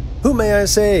Nash. Who may I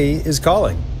say is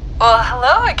calling? Well,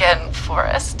 hello again,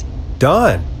 Forrest.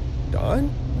 Don,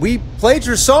 we played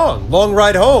your song, Long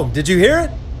Ride Home. Did you hear it?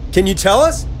 Can you tell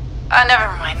us?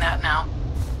 Never mind that now.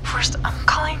 First, I'm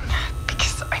calling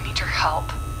because I need your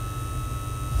help.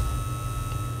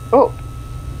 Oh.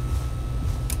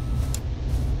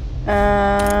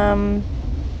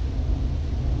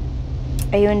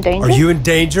 Are you in danger? Are you in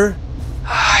danger?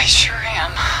 I sure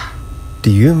am.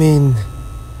 Do you mean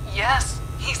Yes,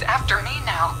 he's after me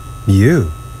now.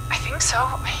 you? I think so.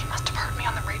 He must have heard me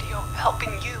on the radio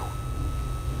helping you.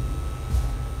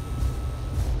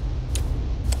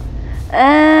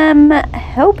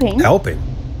 Helping? Helping?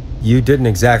 You didn't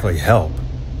exactly help.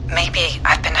 Maybe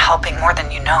I've been helping more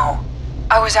than you know.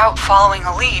 I was out following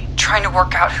a lead, trying to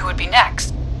work out who would be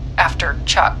next, after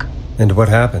Chuck. And what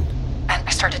happened? And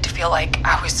I started to feel like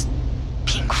I was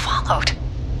being followed.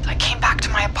 I came back to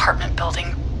my apartment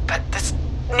building, but this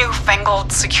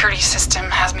newfangled security system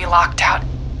has me locked out.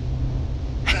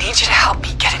 I need you to help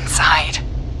me get inside.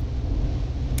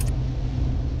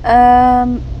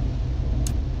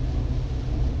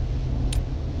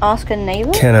 Ask a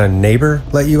neighbor? Can a neighbor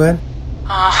let you in?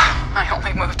 I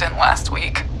only moved in last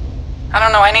week. I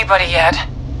don't know anybody yet.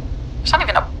 There's not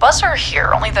even a buzzer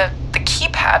here, only the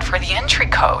keypad for the entry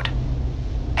code.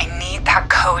 I need that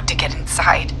code to get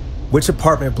inside. Which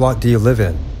apartment block do you live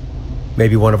in?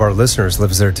 Maybe one of our listeners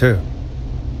lives there too.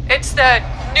 It's the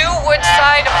new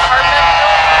Woodside apartment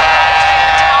building between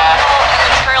the town hall and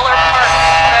the trailer park,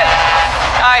 but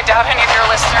I doubt any of your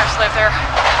listeners live there.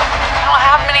 I don't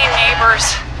have many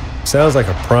neighbors. Sounds like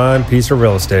a prime piece of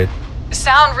real estate. The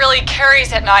sound really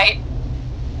carries at night.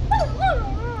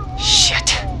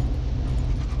 Shit.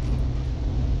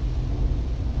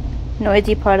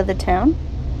 Noisy part of the town?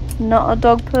 Not a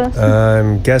dog person?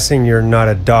 I'm guessing you're not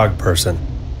a dog person.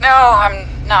 No, I'm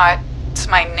not. It's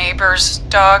my neighbor's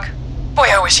dog. Boy,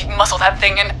 I wish he'd muzzle that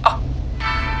thing and... Oh.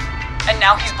 And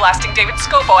now he's blasting David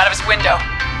Scopo out of his window.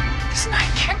 This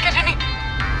night can't get any...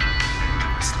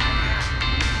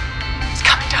 He's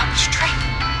coming down the street.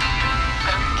 I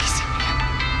don't think he's seen me yet.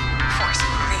 Forrest,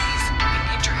 please. I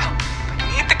need your help. I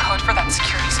need the code for that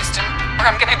security system, or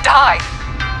I'm gonna die.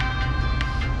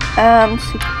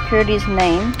 Security's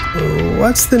name?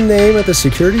 What's the name of the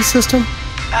security system?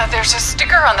 There's a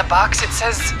sticker on the box. It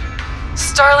says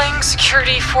Starling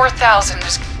Security 4000.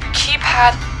 There's a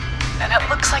keypad, and it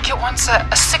looks like it wants a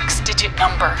 6-digit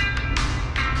number.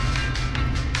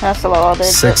 That's a lot of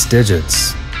digits. 6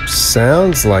 digits.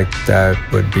 Sounds like that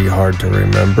would be hard to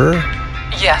remember.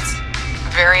 Yes,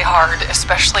 very hard,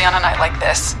 especially on a night like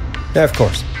this. Yeah, of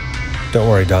course. Don't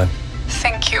worry, Don.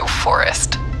 Thank you,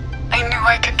 Forrest. I knew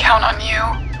I could count on you.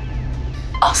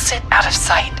 I'll sit out of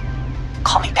sight.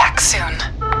 Call me back soon.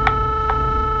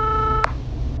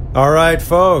 All right,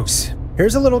 folks.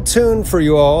 Here's a little tune for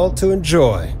you all to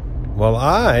enjoy while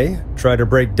I try to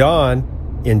break Dawn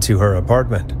into her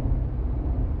apartment.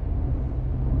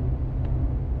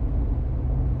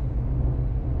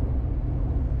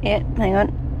 Yeah, hang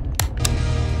on.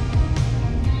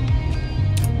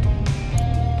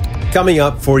 Coming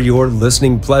up for your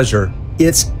listening pleasure,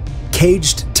 it's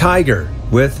Caged Tiger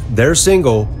with their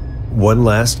single, One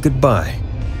Last Goodbye.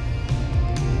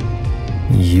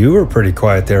 You were pretty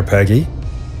quiet there, Peggy.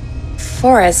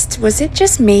 Forrest, was it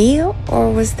just me,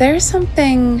 or was there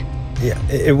something... Yeah,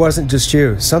 it wasn't just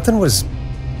you. Something was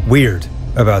weird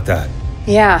about that.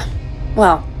 Yeah,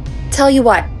 well, tell you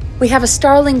what, we have a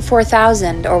Starling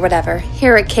 4000 or whatever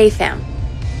here at KFAM.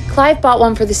 Clive bought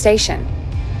one for the station.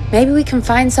 Maybe we can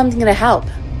find something to help.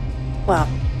 Well,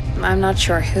 I'm not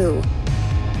sure who.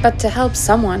 But to help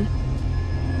someone.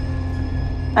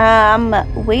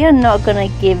 We are not gonna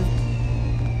give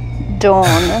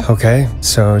Dawn. Okay,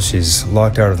 so she's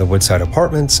locked out of the Woodside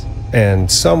Apartments,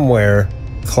 and somewhere,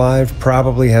 Clive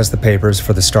probably has the papers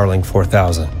for the Starling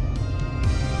 4000.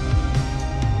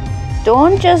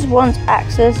 Dawn just wants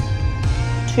access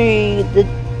to the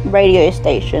radio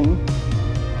station.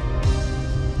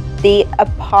 The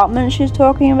apartment she's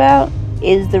talking about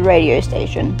is the radio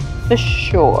station, for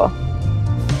sure.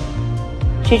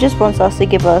 She just wants us to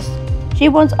give her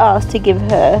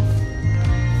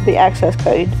the access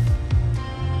code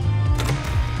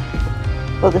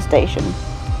for the station,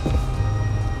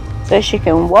 so she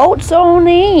can waltz on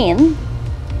in.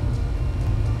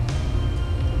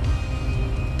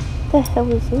 What the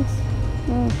hell is this?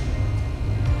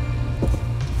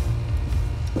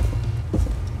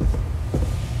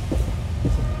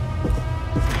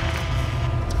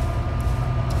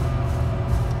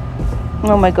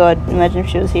 Oh my god, imagine if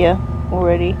she was here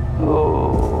already.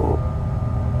 Oh.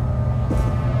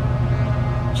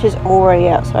 She's already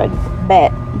outside.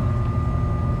 Bet.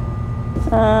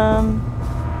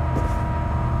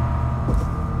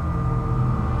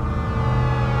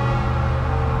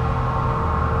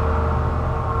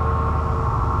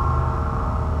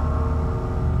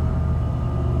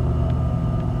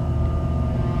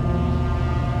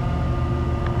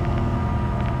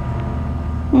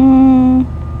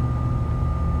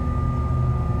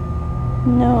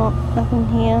 No, nothing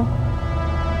here.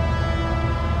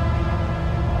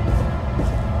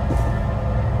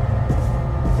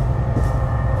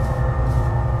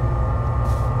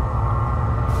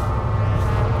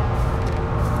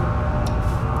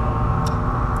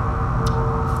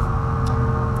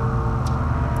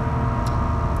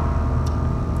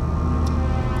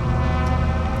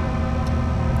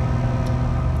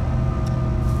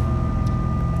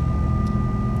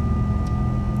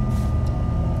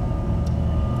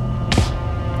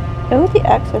 Where would the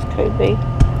access code be?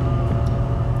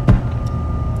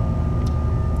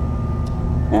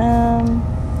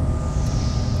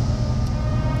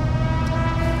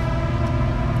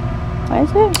 Why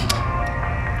is it?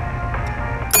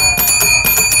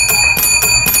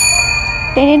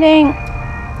 Ding ding ding.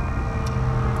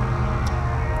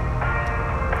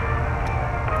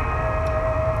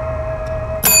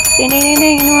 Ding ding ding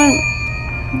ding, anyone?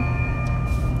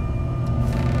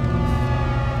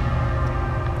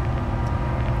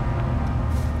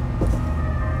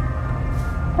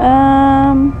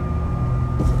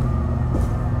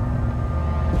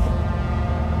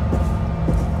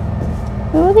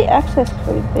 Where will the access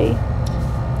code be?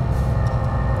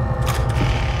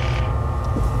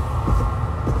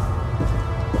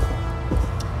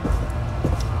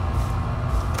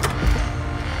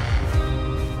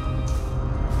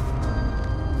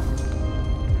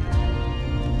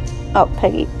 Oh,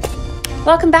 Peggy.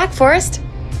 Welcome back, Forrest.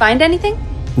 Find anything?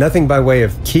 Nothing by way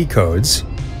of key codes.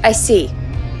 I see.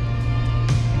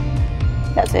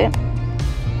 That's it.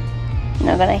 You're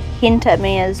not gonna hint at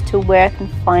me as to where I can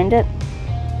find it.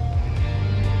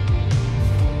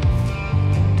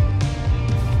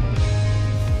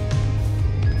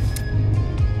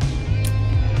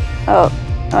 Oh,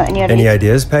 Any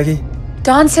ideas, Peggy?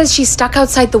 Dawn says she's stuck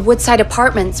outside the Woodside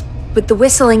Apartments with the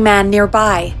whistling man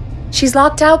nearby. She's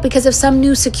locked out because of some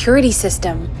new security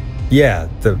system. Yeah,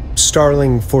 the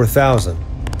Starling 4000.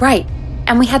 Right,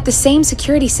 and we had the same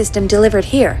security system delivered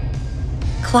here.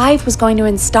 Clive was going to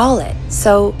install it,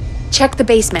 so check the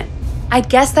basement. I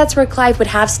guess that's where Clive would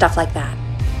have stuff like that.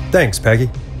 Thanks, Peggy.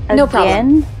 No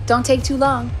problem. Don't take too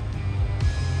long.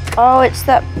 Oh, it's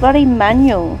that bloody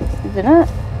manual, isn't it?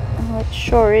 Oh, it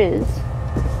sure is.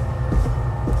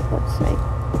 Let's see.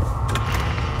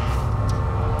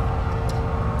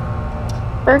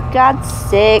 For God's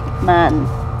sake, man.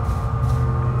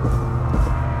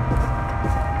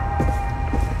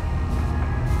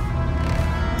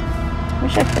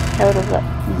 Wish I could out of that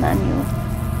manual.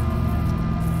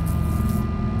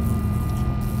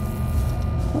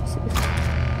 What's this?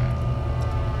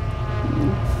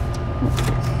 What's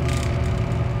this?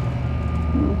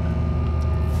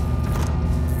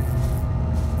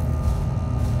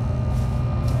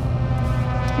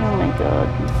 Oh my god.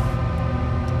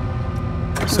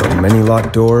 So many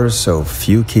locked doors, so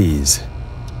few keys.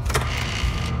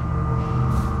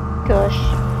 Gosh.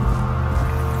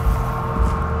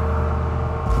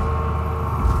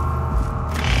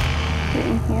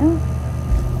 In here?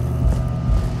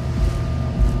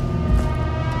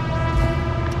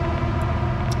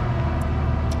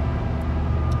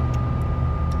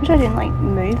 Wish I didn't like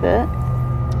move it.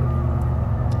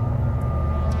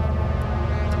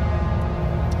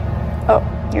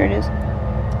 here it is.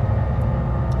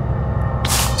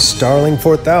 Starling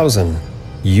 4000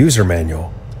 user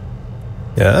manual.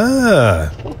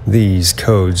 Ah, these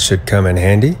codes should come in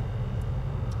handy.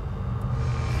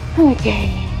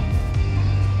 Okay.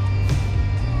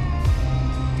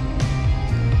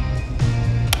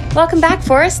 Welcome back,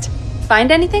 Forrest.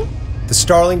 Find anything? The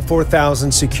Starling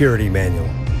 4000 security manual.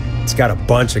 It's got a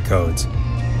bunch of codes.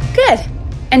 Good.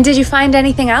 And did you find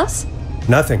anything else?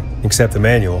 Nothing except the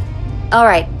manual. All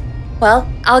right. Well,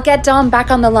 I'll get Dom back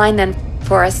on the line then,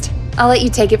 Forrest. I'll let you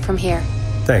take it from here.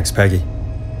 Thanks, Peggy.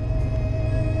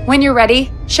 When you're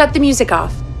ready, shut the music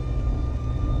off.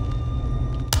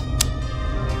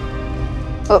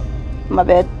 Oh, my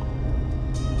bad.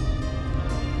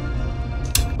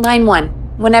 Line 1,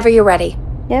 whenever you're ready.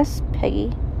 Yes,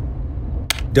 Peggy.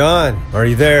 Don, are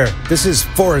you there? This is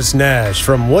Forrest Nash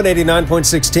from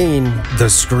 189.16, The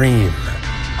Scream.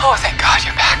 Oh, thank God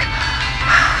you're back.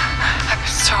 I'm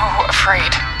so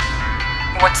afraid.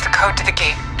 What's the code to the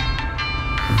gate?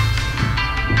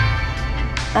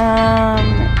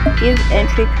 Give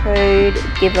entry code,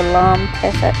 give alarm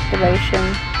test activation,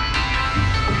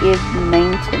 give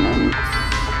maintenance.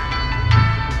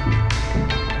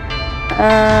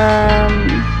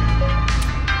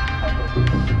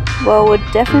 Well, we're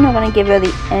definitely not going to give her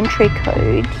the entry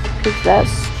code, because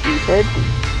that's stupid.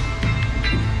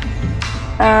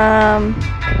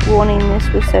 Warning, this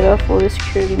will set off all the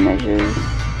security measures.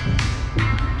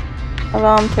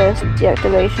 Alarm test,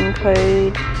 deactivation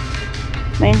code,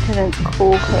 maintenance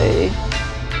call code.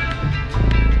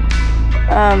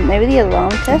 Maybe the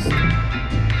alarm test?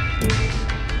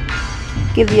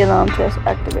 Give the alarm test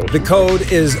activation. The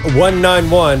code is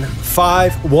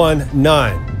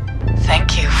 191519.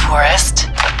 Thank you, Forrest.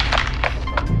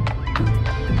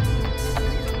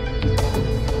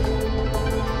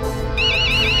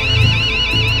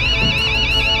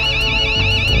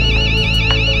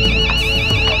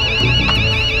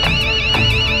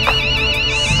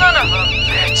 Son of a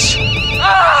bitch.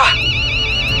 Ah!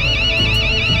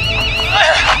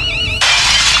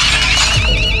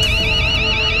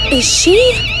 Is she?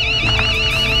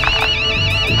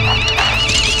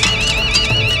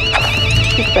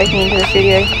 She's breaking into the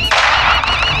studio.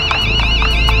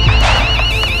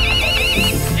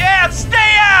 Yeah,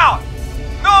 stay out!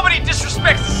 Nobody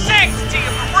disrespects the sanctity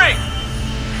of the ring!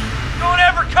 Don't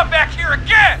ever come back here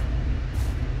again!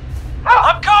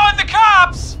 I'm calling the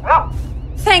cops!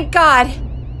 Thank God.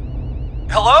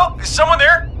 Hello? Is someone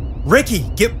there? Ricky,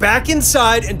 get back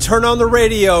inside and turn on the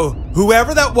radio.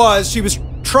 Whoever that was, she was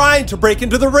trying to break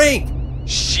into the ring.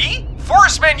 She?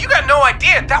 Forrest, man, you got no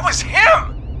idea. That was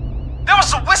him! That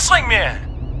was the whistling man!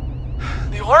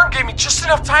 The alarm gave me just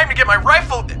enough time to get my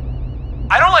rifle.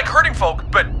 I don't like hurting folk,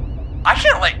 but I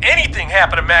can't let anything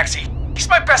happen to Maxie. He's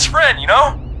my best friend, you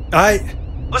know?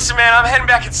 Listen, man, I'm heading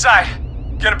back inside.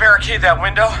 Gonna barricade that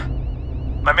window.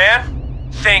 My man,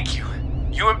 thank you.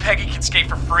 You and Peggy can skate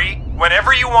for free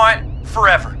whenever you want,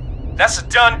 forever. That's a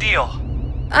done deal.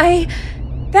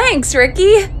 Thanks,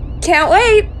 Ricky. Can't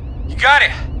wait. You got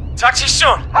it. Talk to you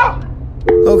soon.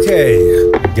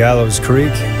 Okay, Gallows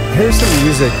Creek, here's some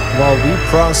music while we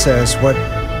process what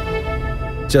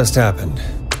just happened.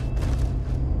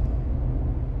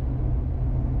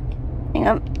 Hang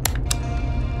on.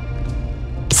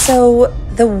 So,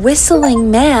 the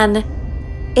whistling man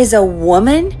is a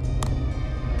woman?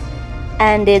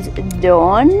 And it's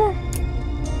Dawn.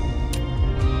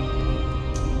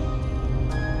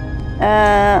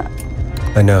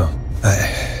 I know.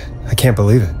 I can't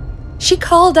believe it. She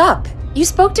called up. You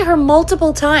spoke to her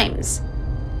multiple times.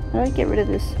 How do I get rid of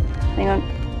this? Hang on.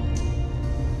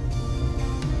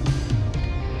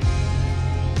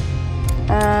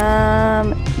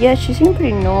 Yeah, she seemed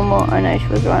pretty normal. I know she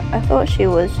was right. I thought she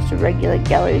was just a regular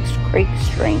Gallows Creek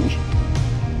Strange.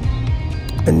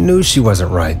 I knew she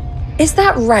wasn't right. Is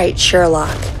that right,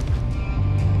 Sherlock?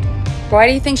 Why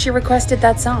do you think she requested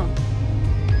that song?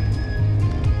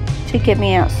 To get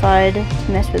me outside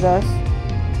to mess with us.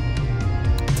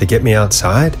 To get me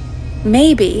outside?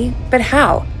 Maybe, but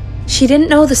how? She didn't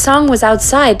know the song was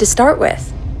outside to start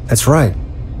with. That's right.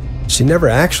 She never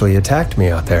actually attacked me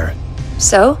out there.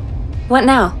 So? What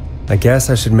now? I guess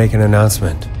I should make an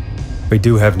announcement. We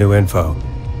do have new info.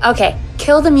 Okay,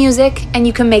 kill the music and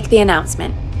you can make the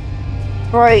announcement.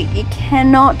 Bro, you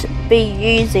cannot be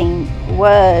using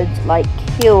words like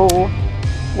kill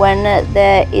when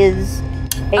there is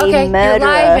a murderer you're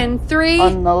live in 3,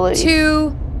 on the loose.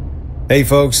 2... Hey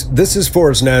folks, this is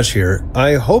Forrest Nash here.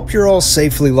 I hope you're all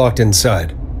safely locked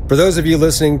inside. For those of you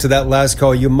listening to that last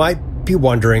call, you might be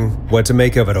wondering what to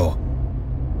make of it all.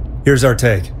 Here's our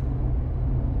take.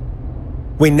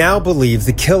 We now believe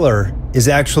the killer is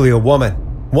actually a woman.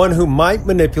 One who might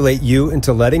manipulate you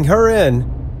into letting her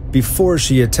in before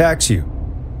she attacks you.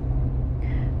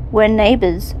 We're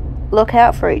neighbors. Look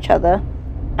out for each other.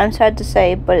 I'm sad to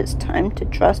say, but it's time to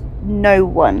trust no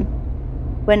one.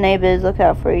 We're neighbors. Look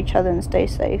out for each other and stay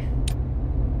safe.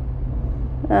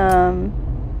 No.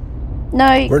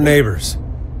 We're neighbors.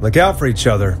 Look out for each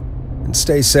other and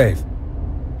stay safe.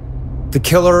 The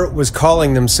killer was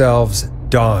calling themselves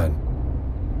Dawn.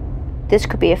 This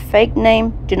could be a fake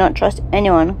name. Do not trust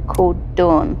anyone called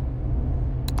Dawn.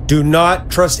 Do not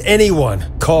trust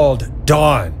anyone called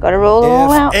Dawn. Gotta roll it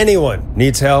all out. If anyone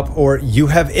needs help or you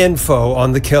have info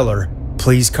on the killer,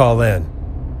 please call in.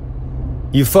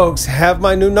 You folks have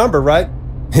my new number, right?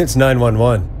 It's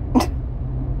 911.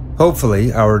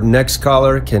 Hopefully, our next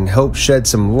caller can help shed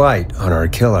some light on our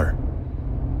killer.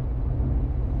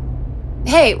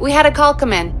 Hey, we had a call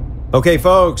come in. Okay,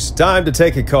 folks, time to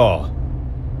take a call.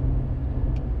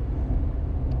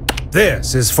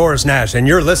 This is Forrest Nash, and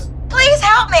you're listening. Please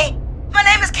help me. My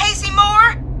name is Casey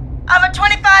Moore. I'm at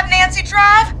 25 Nancy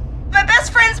Drive. My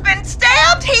best friend's been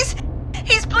stabbed. He's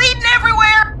bleeding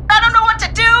everywhere. I don't know what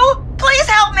to do. Please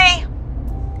help me.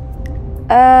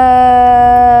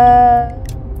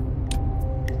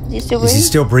 Is he still breathing? Is he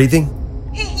still breathing?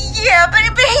 Yeah, but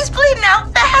he's bleeding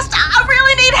out fast. I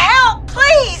really need help.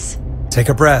 Please. Take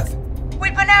a breath.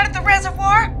 We'd been out at the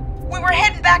reservoir. We were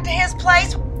heading back to his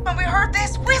place when we heard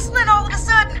this whistling all of a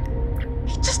sudden.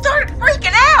 He just started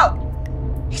freaking out.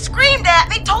 He screamed at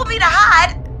me, told me to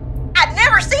hide. I'd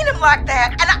never seen him like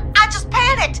that, and I just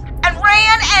panicked and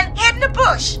ran and hid in a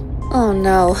bush. Oh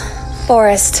no.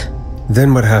 Forrest.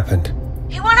 Then what happened?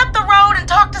 He went up the road and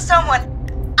talked to someone.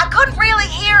 I couldn't really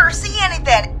hear or see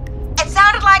anything. It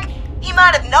sounded like he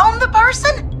might have known the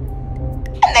person,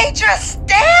 and they just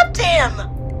stabbed him.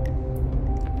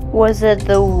 Was it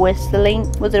the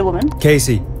whistling? Was it a woman?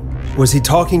 Casey, was he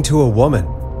talking to a woman?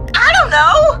 I don't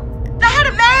know. They had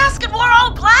a mask and wore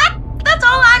all black. That's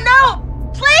all I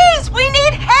know. Please, we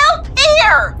need help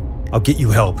here. I'll get you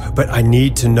help, but I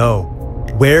need to know.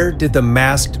 Where did the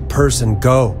masked person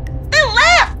go? They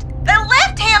left. They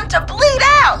left him to bleed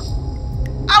out.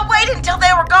 I waited until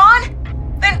they were gone,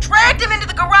 then dragged him into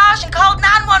the garage and called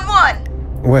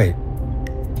 911. Wait,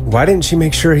 why didn't she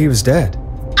make sure he was dead?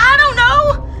 I don't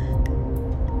know.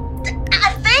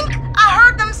 I think I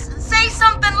heard them say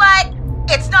something like,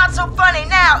 "It's not so funny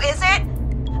now, is it?"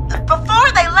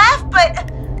 before they left, but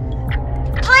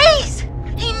please,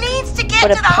 he needs to get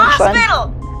to the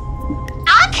hospital.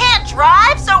 I can't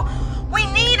drive, so we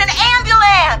need an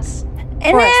ambulance.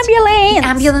 An Forrest, ambulance! The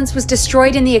ambulance was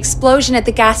destroyed in the explosion at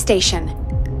the gas station.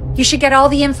 You should get all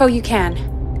the info you can.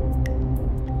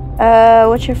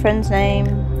 What's your friend's name?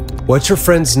 What's your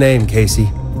friend's name,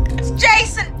 Casey? It's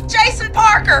Jason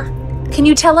Parker. Can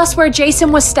you tell us where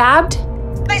Jason was stabbed?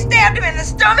 They stabbed him in the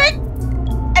stomach,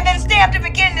 and then stabbed him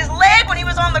again in his leg when he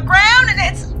was on the ground, and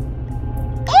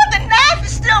the knife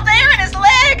is still there in his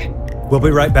leg. We'll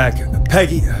be right back.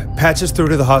 Peggy, patch us through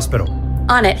to the hospital.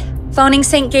 On it. Phoning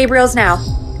St. Gabriel's now.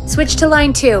 Switch to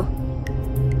line 2.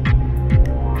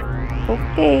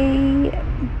 Okay.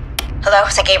 Hello,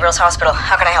 St. Gabriel's Hospital.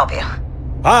 How can I help you?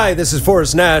 Hi, this is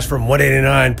Forrest Nash from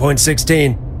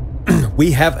 189.16.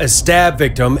 We have a stab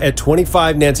victim at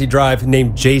 25 Nancy Drive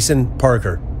named Jason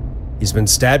Parker. He's been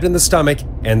stabbed in the stomach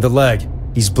and the leg.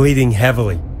 He's bleeding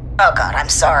heavily. Oh God, I'm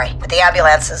sorry. But the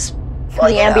ambulance is... Well,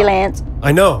 The ambulance.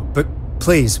 I know, but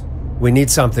please, we need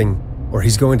something or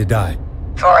he's going to die.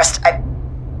 Forrest,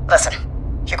 Listen,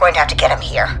 you're going to have to get him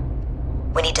here.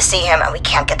 We need to see him, and we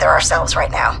can't get there ourselves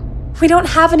right now. We don't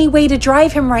have any way to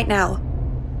drive him right now.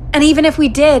 And even if we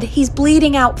did, he's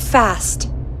bleeding out fast.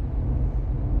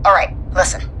 All right,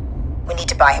 listen. We need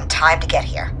to buy him time to get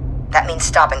here. That means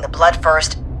stopping the blood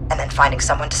first, and then finding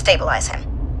someone to stabilize him.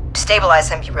 To stabilize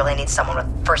him, you really need someone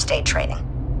with first aid training.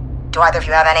 Do either of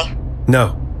you have any?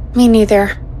 No. Me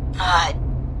neither.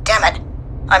 Damn it.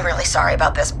 I'm really sorry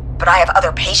about this, but I have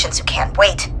other patients who can't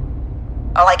wait.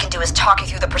 All I can do is talk you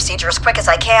through the procedure as quick as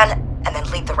I can, and then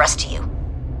leave the rest to you.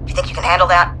 You think you can handle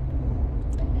that?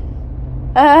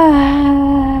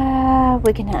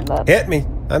 We can handle it. Hit me.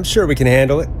 I'm sure we can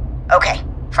handle it. Okay,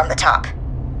 from the top.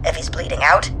 If he's bleeding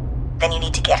out, then you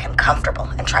need to get him comfortable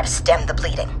and try to stem the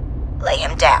bleeding. Lay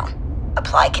him down.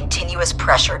 Apply continuous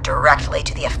pressure directly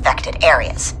to the affected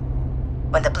areas.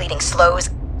 When the bleeding slows,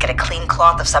 get a clean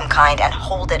cloth of some kind and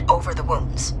hold it over the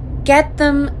wounds. Get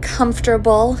them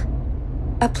comfortable.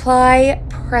 Apply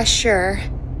pressure.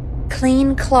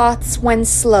 Clean cloths when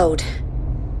slowed.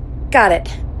 Got it,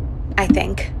 I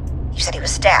think. You said he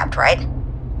was stabbed, right?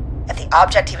 If the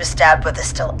object he was stabbed with is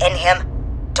still in him,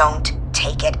 don't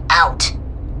take it out.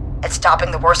 It's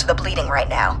stopping the worst of the bleeding right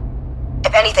now.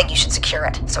 If anything, you should secure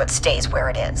it so it stays where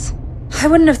it is. I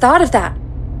wouldn't have thought of that.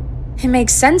 It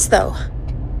makes sense, though.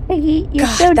 Peggy, you're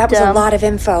God, so that was a dumb. lot of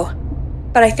info.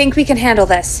 But I think we can handle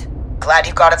this. Glad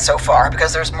you got it so far,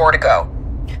 because there's more to go.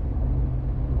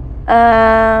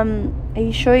 Are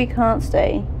you sure you can't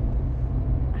stay?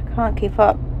 I can't keep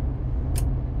up.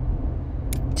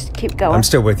 Just keep going. I'm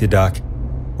still with you, Doc.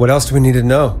 What else do we need to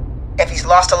know? If he's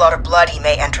lost a lot of blood, he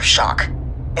may enter shock.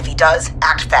 If he does,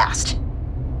 act fast.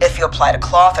 If you applied a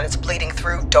cloth and it's bleeding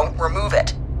through, don't remove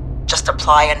it. Just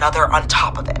apply another on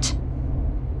top of it.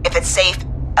 If it's safe,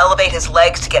 elevate his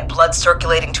legs to get blood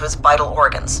circulating to his vital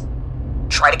organs.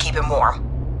 Try to keep him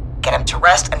warm. Get him to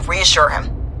rest and reassure him.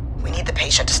 We need the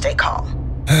patient to stay calm.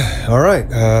 All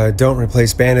right, don't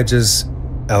replace bandages,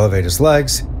 elevate his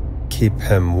legs, keep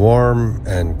him warm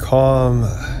and calm.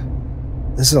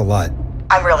 This is a lot.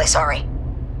 I'm really sorry.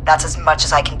 That's as much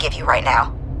as I can give you right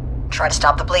now. Try to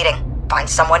stop the bleeding, find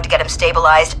someone to get him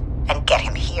stabilized, and get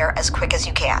him here as quick as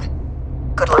you can.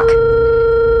 Good luck.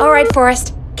 All right,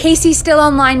 Forrest. Casey's still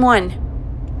on line 1.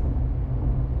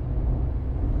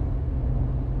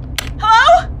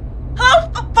 Hello?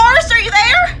 Hello? Forrest, are you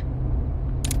there?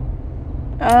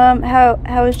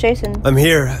 How is Jason? I'm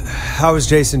here. How is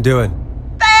Jason doing?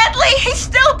 Badly, he's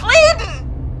still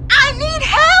bleeding. I need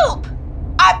help.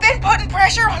 I've been putting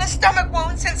pressure on his stomach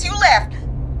wound since you left,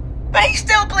 but he's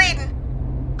still bleeding.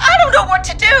 I don't know what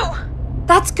to do.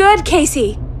 That's good,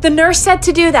 Casey. The nurse said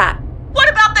to do that. What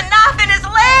about the knife in his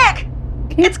leg?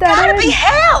 Keep It's that gotta in. be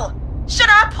hell. Should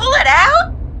I pull it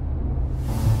out?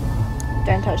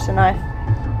 Don't touch the knife.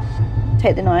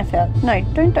 Take the knife out. No,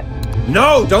 don't.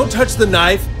 No, don't touch the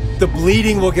knife. The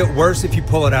bleeding will get worse if you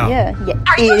pull it out. Yeah,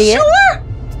 Are idiot. you sure?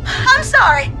 I'm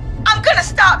sorry. I'm gonna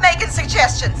stop making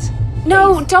suggestions.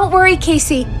 No, don't worry,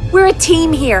 Casey. We're a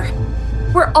team here.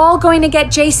 We're all going to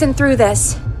get Jason through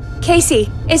this. Casey,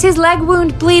 is his leg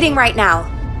wound bleeding right now?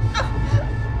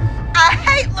 I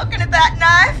hate looking at that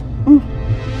knife.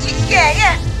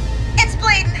 Yeah. It's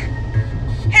bleeding.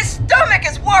 His stomach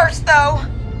is worse, though.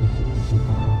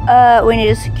 We need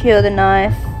to secure the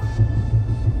knife.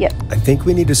 Yep. I think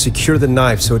we need to secure the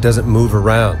knife so it doesn't move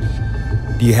around.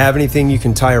 Do you have anything you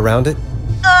can tie around it?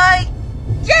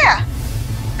 Yeah.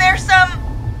 There's some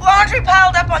laundry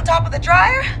piled up on top of the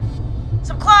dryer,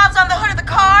 some cloths on the hood of the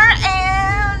car,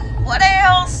 and what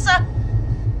else?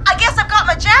 I guess I've got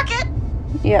my jacket.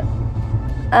 Yep.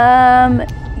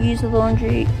 Use the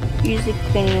laundry. Use the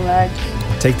cleaning rags.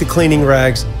 Take the cleaning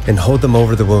rags and hold them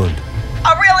over the wound.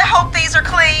 I really hope these are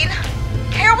clean.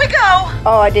 Here we go.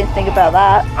 Oh, I didn't think about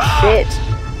that. Shit.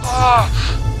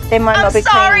 They might I'm not be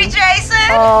sorry, clean. Jason.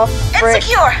 Oh, frick. It's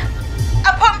secure.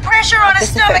 I'm putting pressure on his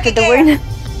stomach Disinfected the again. wound.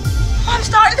 I'm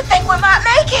starting to think we might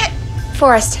make it.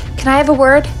 Forrest, can I have a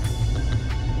word?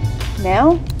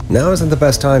 Now? Now isn't the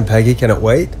best time, Peggy. Can it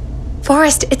wait?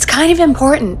 Forrest, it's kind of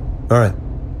important. All right,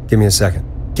 give me a second.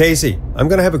 Casey, I'm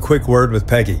going to have a quick word with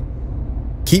Peggy.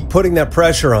 Keep putting that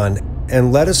pressure on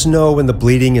and let us know when the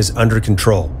bleeding is under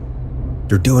control.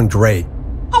 You're doing great.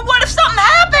 But what if something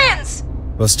happens?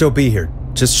 We'll still be here.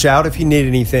 Just shout if you need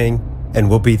anything, and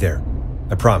we'll be there.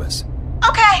 I promise.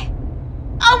 Okay.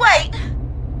 I'll wait.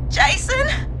 Jason,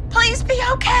 please be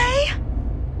okay.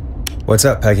 What's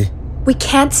up, Peggy? We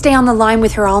can't stay on the line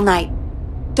with her all night.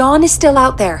 Dawn is still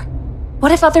out there.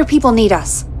 What if other people need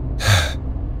us?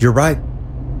 You're right.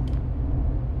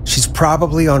 She's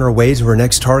probably on her way to her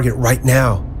next target right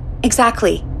now.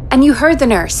 Exactly. And you heard the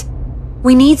nurse.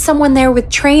 We need someone there with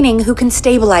training who can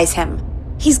stabilize him.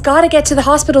 He's got to get to the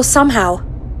hospital somehow.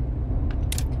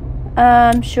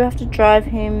 She'll have to drive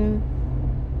him.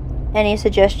 Any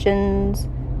suggestions?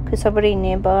 Could somebody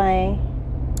nearby?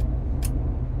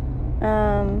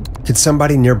 Could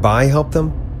somebody nearby help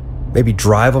them? Maybe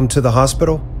drive them to the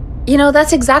hospital? You know,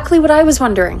 that's exactly what I was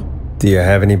wondering. Do you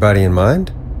have anybody in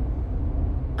mind?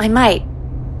 I might.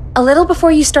 A little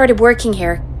before you started working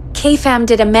here, KFAM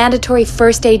did a mandatory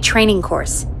first aid training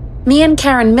course. Me and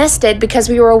Karen missed it because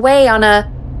we were away on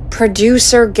a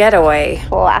producer getaway.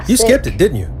 Classic. You skipped it,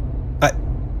 didn't you?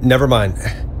 Never mind.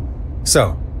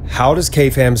 So, how does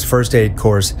KFAM's first aid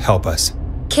course help us?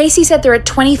 Casey said they're at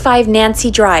 25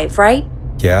 Nancy Drive, right?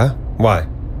 Yeah? Why?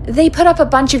 They put up a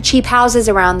bunch of cheap houses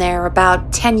around there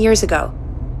about 10 years ago.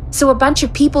 So a bunch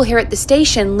of people here at the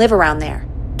station live around there.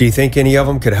 Do you think any of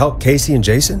them could help Casey and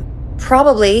Jason?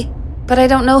 Probably, but I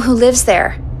don't know who lives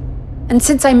there. And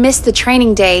since I missed the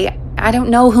training day, I don't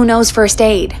know who knows first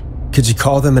aid. Could you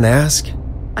call them and ask?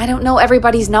 I don't know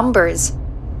everybody's numbers.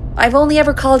 I've only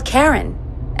ever called Karen.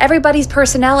 Everybody's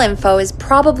personnel info is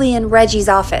probably in Reggie's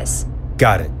office.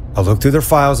 Got it. I'll look through their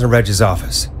files in Reggie's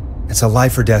office. It's a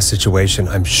life or death situation.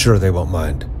 I'm sure they won't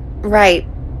mind. Right.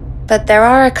 But there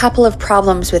are a couple of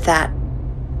problems with that.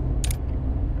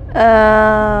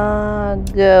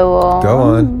 Go on. Go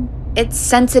on. It's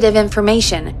sensitive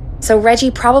information, so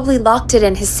Reggie probably locked it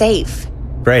in his safe.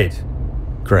 Great.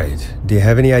 Great. Do you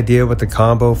have any idea what the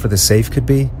combo for the safe could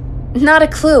be? Not a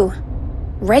clue.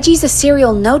 Reggie's a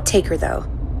serial note taker, though.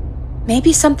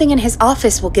 Maybe something in his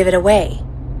office will give it away.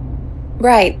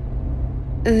 Right.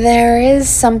 There is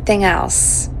something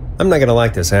else. I'm not gonna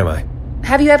like this, am I?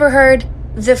 Have you ever heard,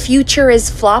 the future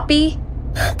is floppy?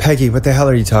 Peggy, what the hell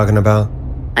are you talking about?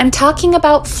 I'm talking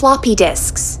about floppy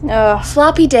disks. Ugh.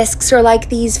 Floppy disks are like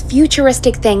these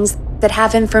futuristic things that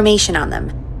have information on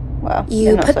them. Well,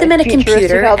 You put them in a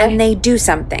computer and they do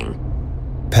something.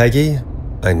 Peggy,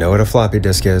 I know what a floppy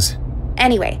disk is.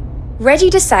 Anyway,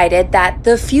 Reggie decided that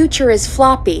the future is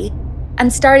floppy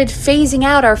and started phasing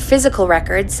out our physical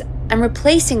records and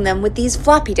replacing them with these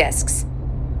floppy disks.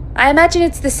 I imagine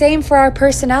it's the same for our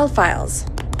personnel files.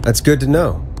 That's good to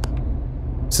know.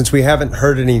 Since we haven't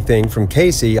heard anything from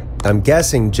Casey, I'm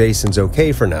guessing Jason's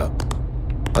okay for now.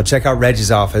 I'll check out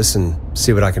Reggie's office and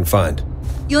see what I can find.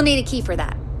 You'll need a key for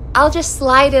that. I'll just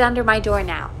slide it under my door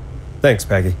now. Thanks,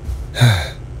 Peggy.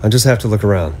 I'll just have to look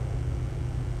around.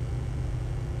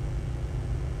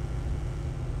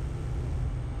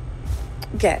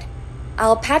 Good.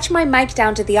 I'll patch my mic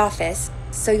down to the office,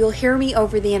 so you'll hear me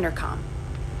over the intercom.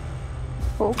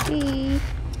 Okay.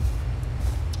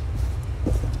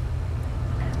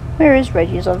 Where is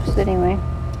Reggie's office anyway?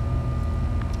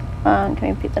 Can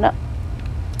we pick that up?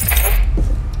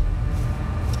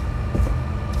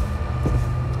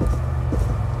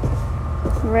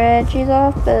 Reggie's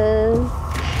office.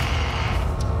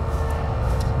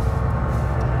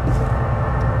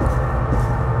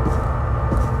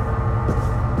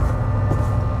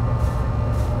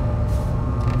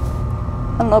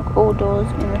 Unlock all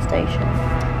doors in the station.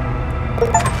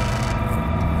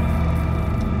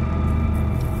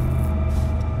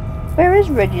 Where is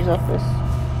Reggie's office?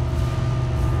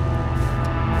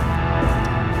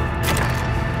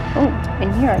 Oh,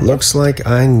 in here. Looks like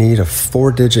I need a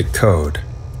 4-digit code.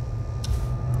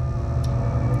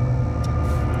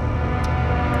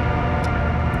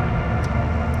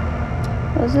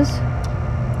 What is this?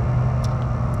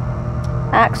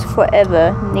 Acts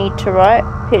forever. Need to write.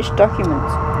 Pitch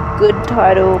documents. Good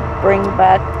title. Bring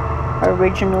back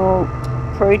original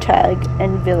protag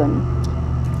and villain.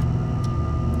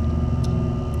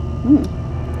 Cool.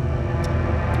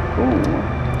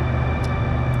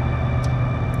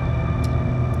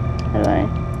 How do I?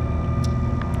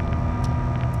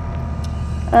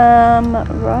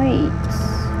 Right.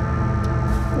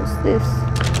 What's this?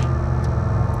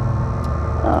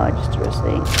 Oh, just a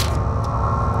receipt.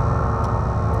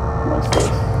 What's this?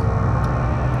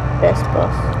 Best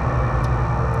boss.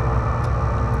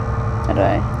 How do I?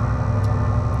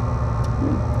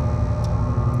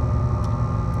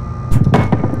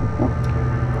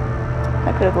 I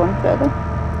could have gone further.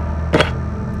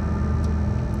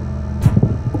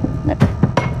 Nope.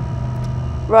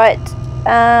 Right.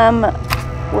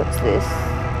 What's this?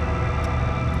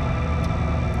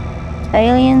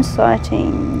 Alien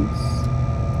sightings.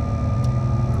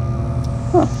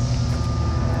 Huh.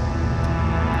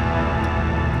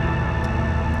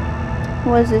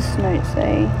 What does this note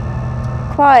say?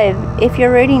 Clive, if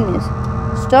you're reading this,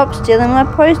 stop stealing my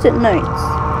post-it notes.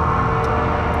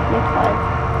 Yeah, Clive.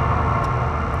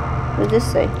 What does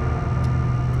this say?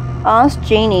 Ask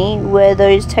Jeannie where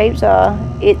those tapes are.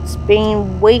 It's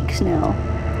been weeks now.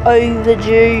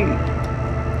 Overdue.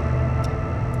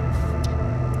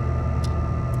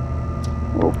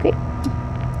 Okay.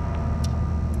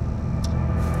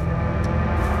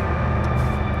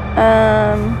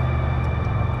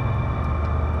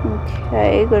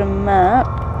 Okay, got a map.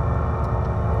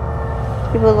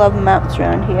 People love maps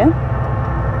around here.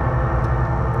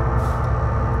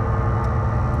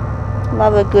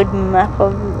 Love a good map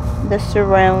of the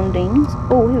surroundings.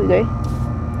 Oh, here we go.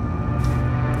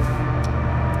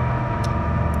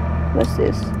 What's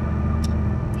this?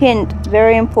 Hint,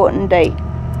 very important date.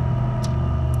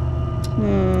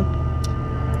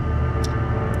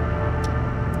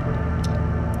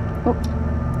 Oh.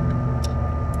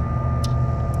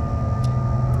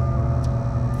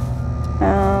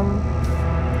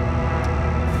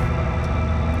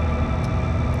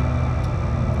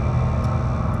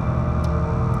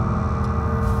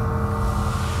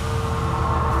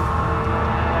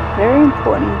 Very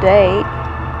important date.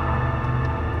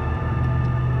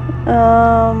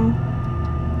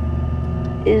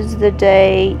 Is the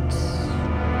date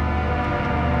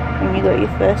when you got your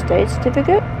first aid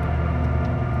certificate?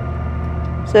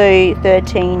 So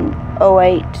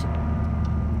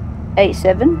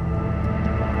 130887.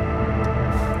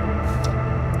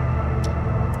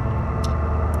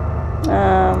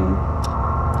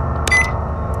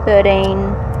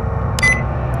 13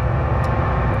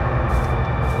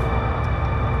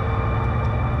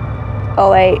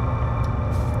 08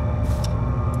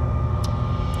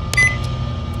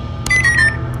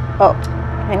 oh,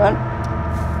 hang on.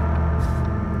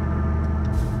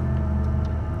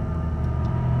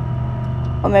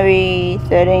 Or maybe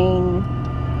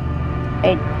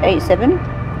 1387,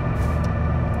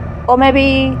 or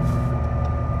maybe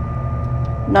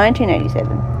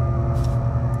 1987.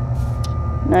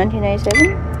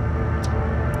 1987.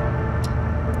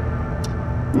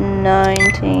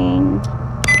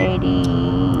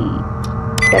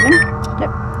 1987.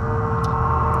 Nope.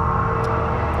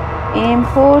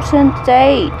 Important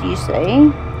date, you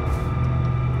say?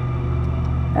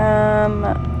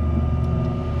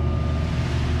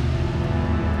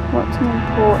 What's an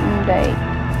important date?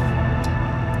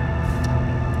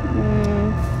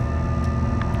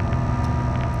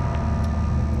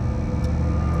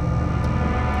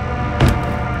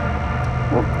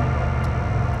 Whoop.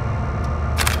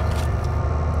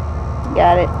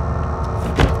 Got it.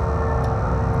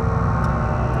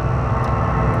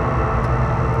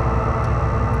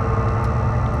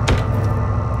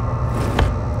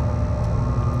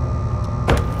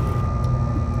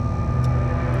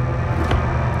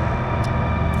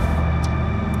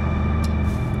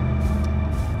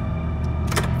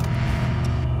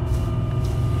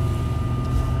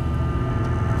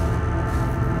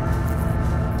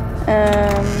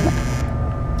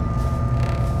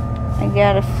 I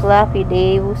got a floppy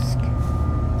disk.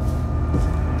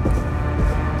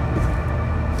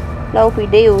 Floppy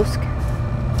disk.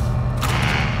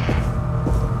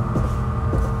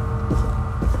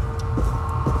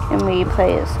 Can we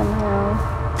play it somehow?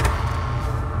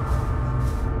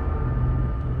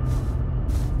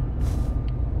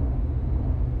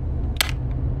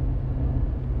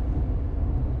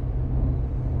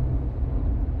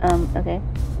 Okay.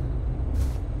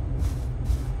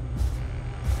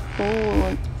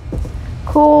 Cool.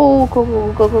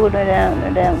 No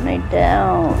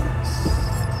doubt.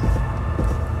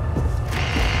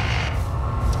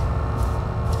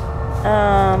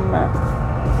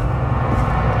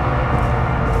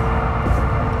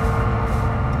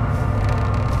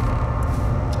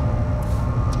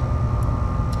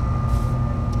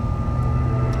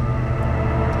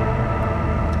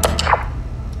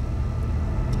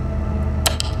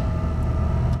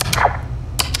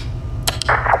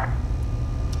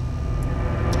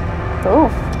 Cool.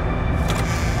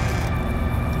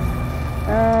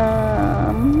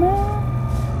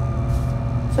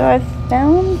 So I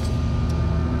found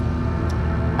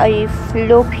a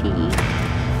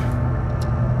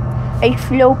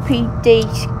floppy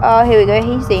disk. Oh, here we go.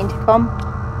 He's the intercom.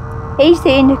 Here.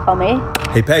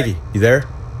 Hey, Peggy, you there?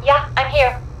 Yeah, I'm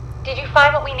here. Did you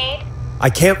find what we need? I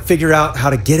can't figure out how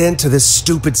to get into this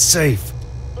stupid safe.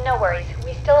 No worries.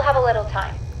 We still have a little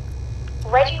time.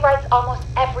 Reggie writes almost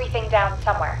everything down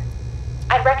somewhere.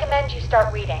 I'd recommend you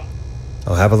start reading.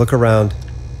 I'll have a look around.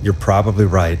 You're probably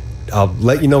right. I'll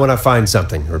let you know when I find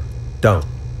something, or don't.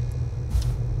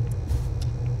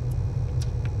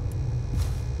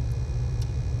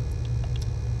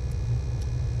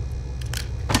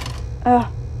 How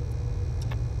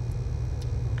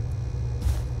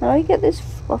do I get this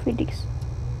fluffy disk?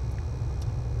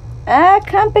 I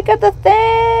can't pick up the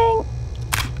thing!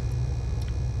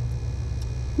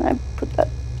 I put that.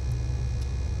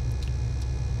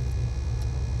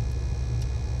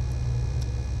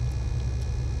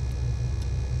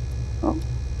 Oh.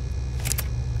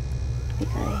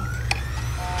 Okay.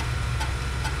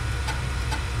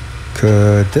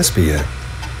 Could this be it?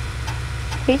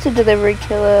 Pizza delivery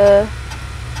killer.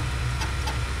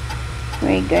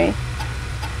 There you go.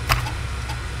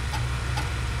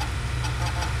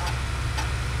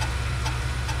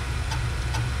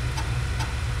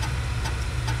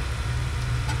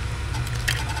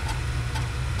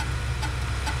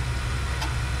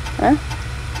 Huh?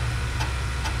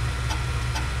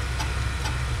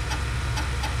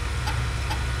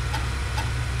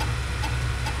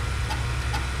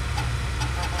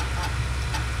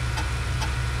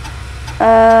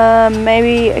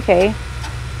 Maybe, okay.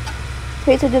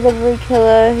 Pizza delivery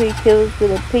killer who kills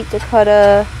with a pizza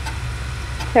cutter.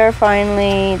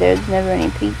 Terrifyingly, there's never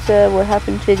any pizza. What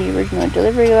happened to the original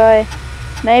delivery guy?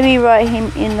 Maybe write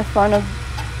him in the final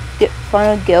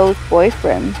girl's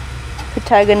boyfriend.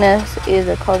 Protagonist is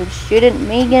a college student,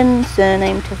 Megan,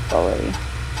 surname to follow.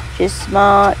 She's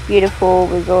smart, beautiful,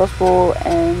 resourceful,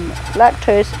 and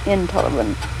lactose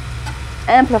intolerant.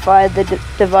 Amplified the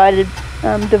divide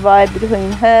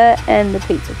between her and the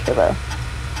pizza killer.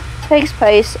 Takes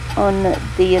place on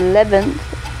the 11th,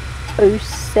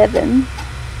 07.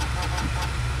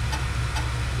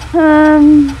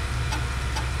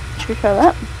 Should we try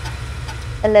that?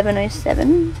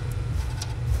 11:07.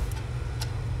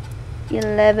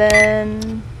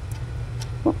 11.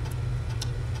 Oh.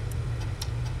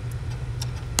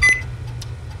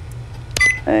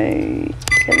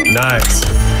 07. Nice.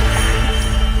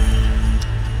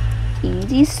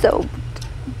 Easy solved.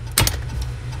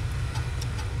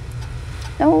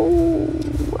 No.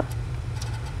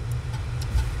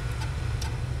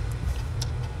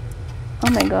 Oh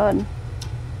my god.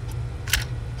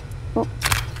 Oh.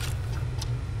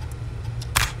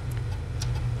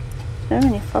 So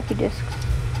many floppy disks.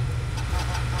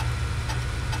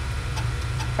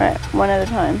 Right, one at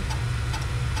a time.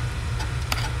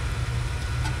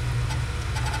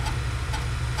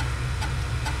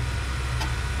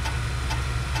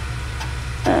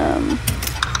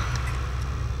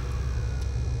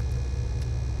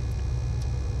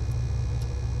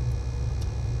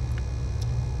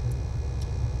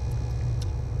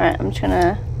 Alright, I'm just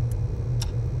gonna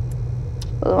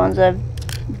put the ones I've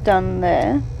done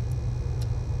there.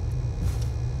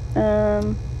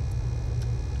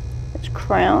 Let's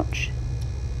crouch.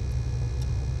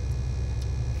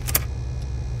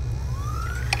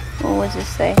 What does this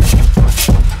say?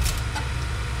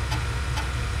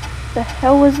 The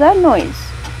hell was that noise?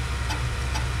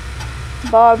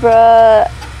 Barbara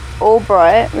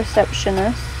Albright,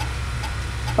 receptionist.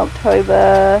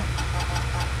 October.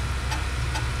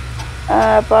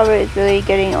 Barbara is really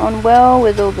getting on well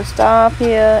with all the staff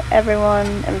here.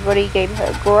 Everybody gave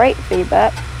her great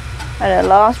feedback at her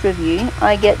last review.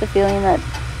 I get the feeling that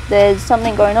there's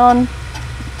something going on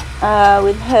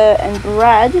with her and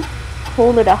Brad.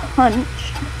 Call it a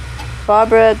hunch.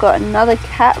 Barbara got another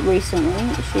cat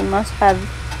recently. She must have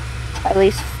at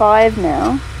least 5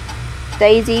 now.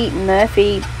 Daisy,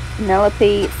 Murphy,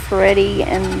 Penelope, Freddie,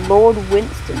 and Lord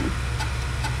Winston.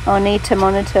 I'll need to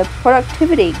monitor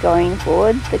productivity going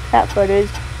forward. The cat photos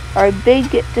are a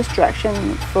big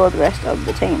distraction for the rest of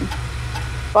the team.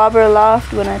 Barbara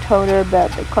laughed when I told her about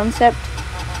the concept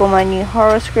for my new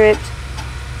horror script.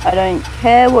 I don't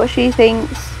care what she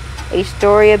thinks. A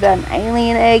story about an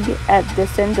alien egg at the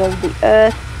center of the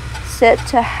earth set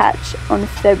to hatch on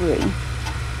February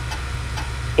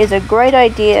is a great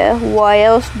idea. Why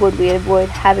else would we avoid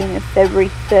having a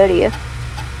February 30th?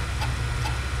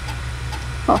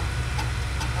 Huh.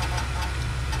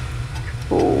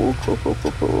 Cool.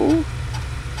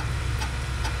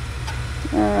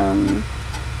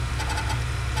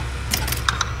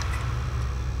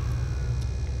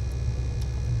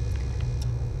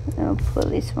 I'll put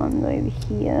this one over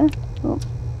here. Oh.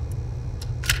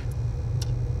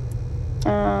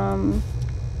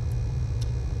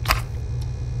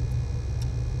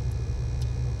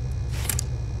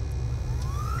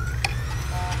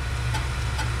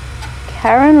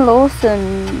 Karen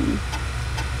Lawson,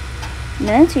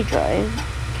 Nancy Drive.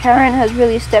 Karen has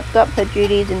really stepped up her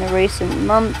duties in the recent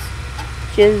months.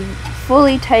 She has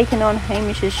fully taken on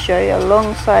Hamish's show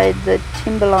alongside the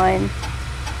Timberline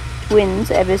twins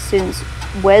ever since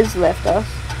Wes left us.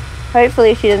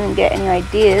 Hopefully she doesn't get any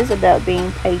ideas about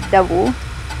being paid double.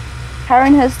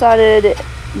 Karen has started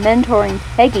mentoring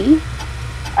Peggy.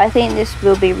 I think this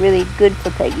will be really good for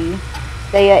Peggy.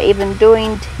 They are even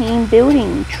doing team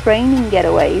building training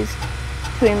getaways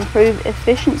to improve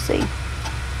efficiency.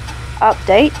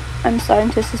 Update, I'm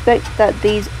starting to suspect that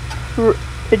these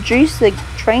producer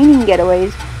training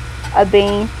getaways are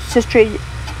being strategically,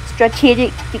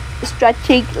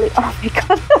 oh my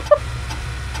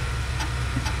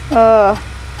god.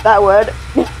 That word.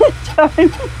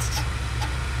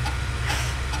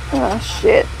 Oh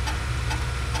shit.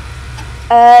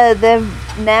 They've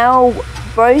now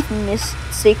both missed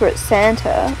Secret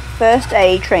Santa, First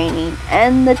Aid Training,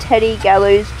 and the Teddy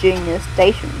Gallows Jr.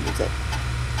 station visit.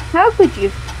 How could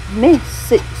you miss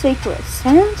Secret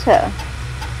Santa?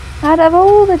 Out of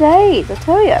all the days, I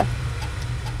tell ya.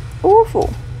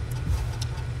 Awful.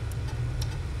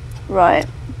 Right.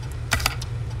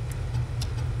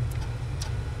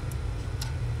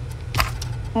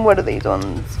 What are these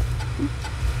ones?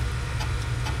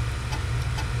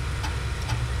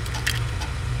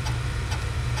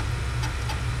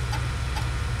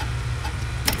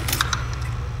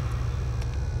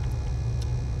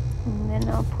 And then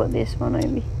I'll put this one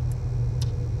over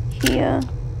here.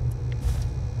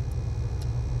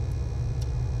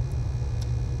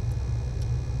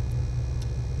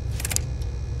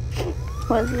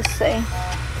 What does this say?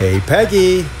 Hey,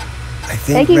 Peggy. I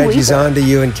think Peggy Reggie's Weaver. on to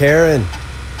you and Karen.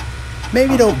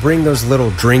 Maybe don't bring those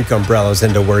little drink umbrellas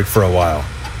into work for a while.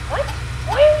 What?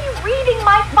 Why are you reading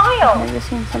my file? I've never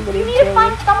seen somebody You need to deal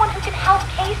find with- someone who can help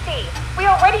Casey. We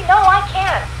already know I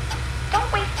can't. Don't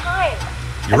waste time.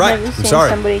 You're I've right. never I'm seen sorry.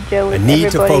 somebody deal I with need to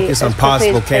everybody focus on as quickly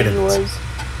possible as Peggy candidates. was.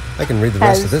 I can read the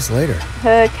rest As- of this later.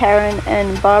 Her, Karen,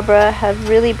 and Barbara have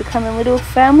really become a little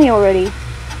family already.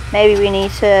 Maybe we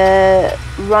need to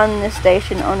run the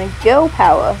station on a girl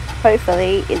power.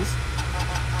 Hopefully, it's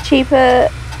cheaper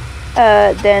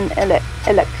than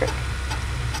electric.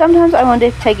 Sometimes I wonder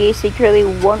if Peggy secretly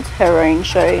wants her own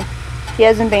show. She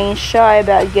hasn't been shy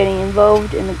about getting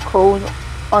involved in the calls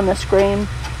on the screen.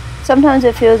 Sometimes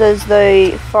it feels as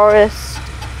though Forrest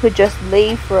could just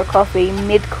leave for a coffee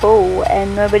mid-call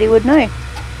and nobody would know.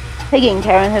 Peggy and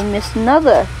Karen have missed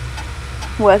another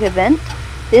work event,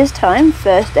 this time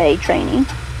first aid training,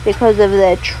 because of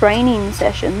their training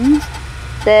sessions.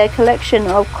 Their collection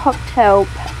of cocktail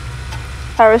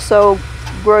parasol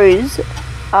grows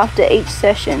after each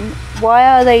session. Why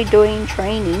are they doing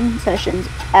training sessions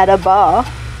at a bar?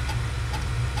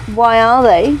 Why are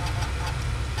they?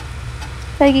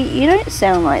 Peggy, you don't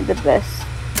sound like the best,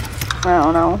 I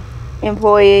don't know,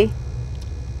 employee.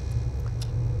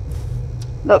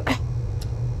 Look,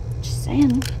 just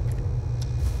saying.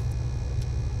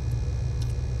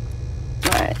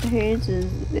 Right, whose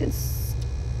is this?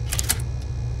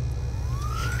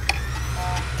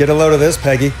 Get a load of this,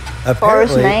 Peggy. Forrest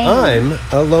Apparently, Main. I'm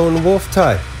a lone wolf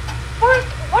type. Forrest,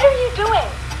 what are you doing?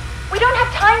 We don't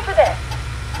have time for this.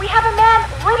 We have a man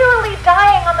literally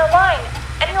dying on the line,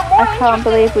 and you're more I can't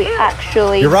believe we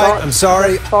actually You're right, got I'm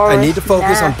sorry. the Forrest I need to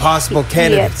focus on Nash possible here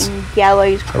candidates. in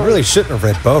Gallows I really Creek. shouldn't have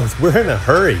read both. We're in a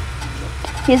hurry.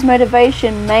 His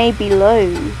motivation may be low,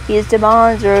 his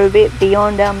demands are a bit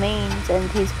beyond our means, and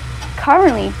he's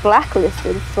currently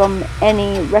blacklisted from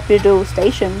any reputable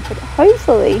station, but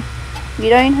hopefully we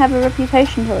don't have a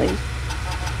reputation to lose.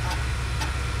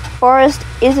 Forrest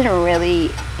isn't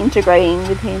really integrating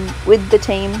with the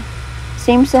team.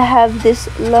 Seems to have this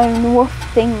lone wolf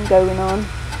thing going on.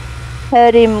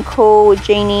 Heard him call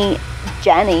Janine,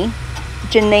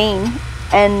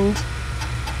 and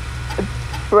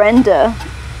Brenda.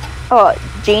 Oh,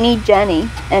 Janine,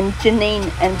 and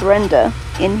Janine and Brenda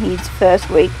in his first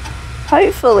week.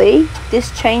 Hopefully,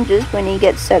 this changes when he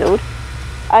gets settled.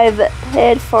 I've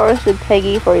paired Forrest with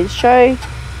Peggy for his show.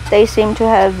 They seem to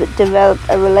have developed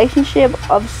a relationship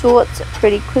of sorts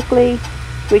pretty quickly,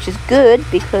 which is good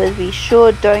because we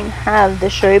sure don't have the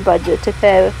show budget to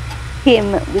pair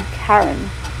him with Karen.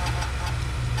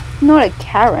 Not a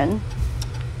Karen.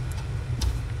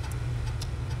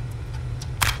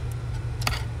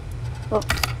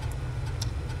 Oops.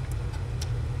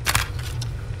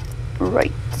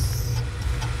 Right.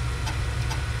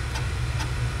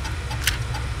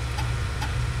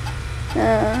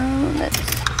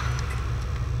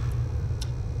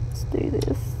 Let's do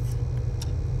this.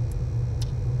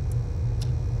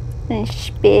 Any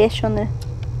space on the.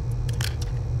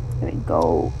 There we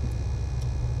go.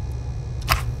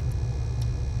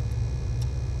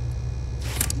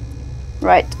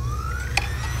 Right.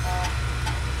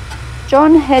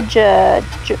 John Hedger.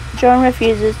 John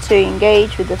refuses to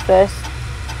engage with the first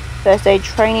aid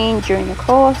training during the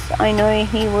course. I know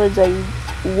he was a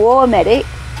war medic,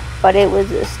 but it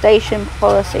was a station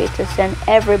policy to send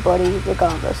everybody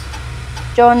regardless.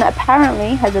 John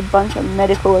apparently has a bunch of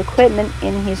medical equipment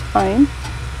in his home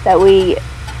that we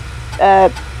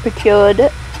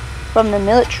procured from the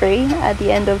military at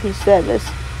the end of his service.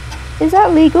 Is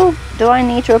that legal? Do I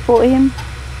need to report him?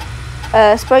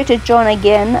 Spoke to John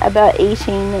again about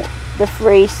eating the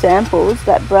free samples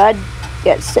that Brad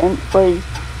gets sent for his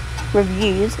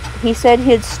reviews. He said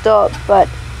he'd stop, but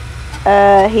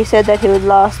he said that he would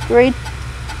last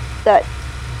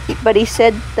but he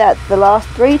said that the last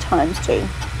 3 times too.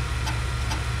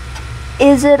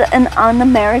 Is it an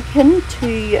un-American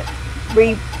to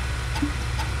reprimand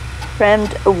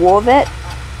a war vet?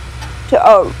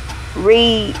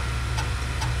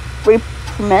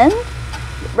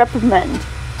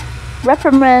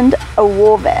 Reprimand a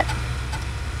war vet.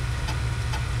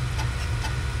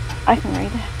 I can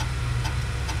read it.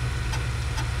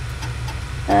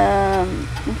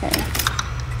 Okay.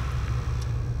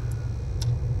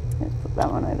 Let's put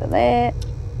that one over there.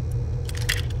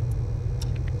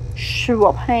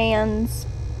 Swap hands.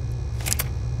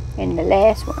 And the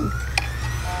last one.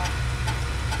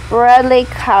 Bradley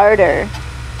Carter.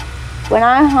 When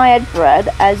I hired Brad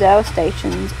as our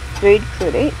station's food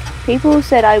critic, people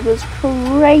said I was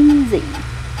crazy.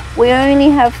 We only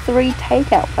have 3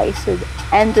 takeout places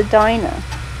and a diner.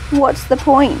 What's the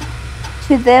point?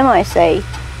 To them I say,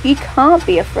 you can't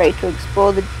be afraid to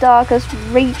explore the darkest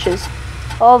reaches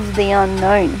of the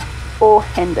unknown, or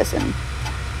Henderson.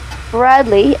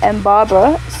 Bradley and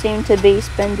Barbara seem to be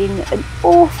spending an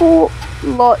awful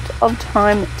lot of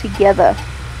time together.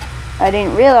 I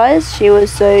didn't realize she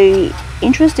was so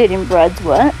interested in Brad's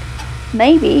work.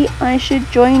 Maybe I should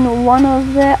join one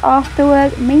of their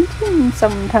after-work meetings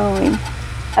sometime.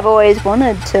 I've always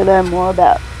wanted to learn more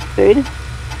about food.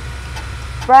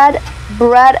 Brad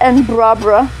and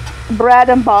Barbara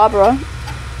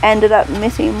ended up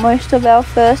missing most of our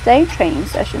first aid training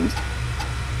sessions.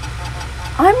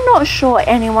 I'm not sure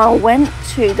anyone went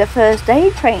to the first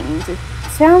aid trainings. It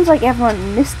sounds like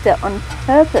everyone missed it on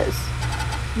purpose.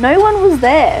 No one was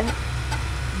there.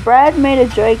 Brad made a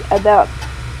joke about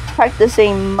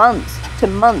practicing month to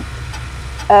month,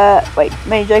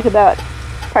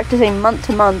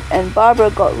 and Barbara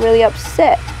got really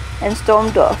upset and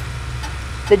stormed off.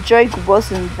 The joke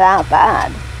wasn't that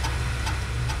bad.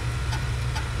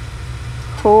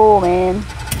 Cool, man.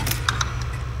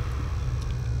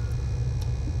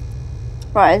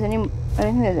 Right, I don't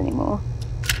think there's any more.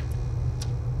 I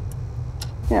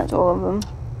think that's all of them.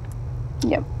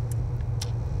 Yep.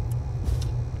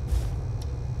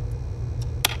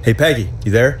 Hey, Peggy,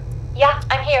 you there? Yeah,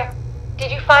 I'm here.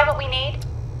 Did you find what we need?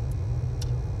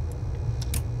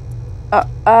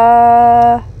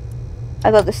 I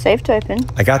got the safe to open.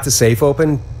 I got the safe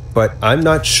open, but I'm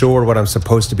not sure what I'm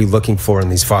supposed to be looking for in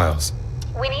these files.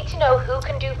 We need to know who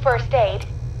can do first aid,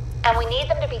 and we need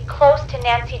them to be close to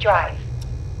Nancy Drive.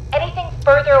 Anything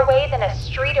further away than a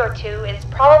street or two is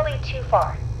probably too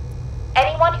far.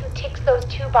 Anyone who ticks those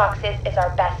 2 boxes is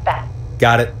our best bet.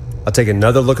 Got it. I'll take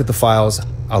another look at the files.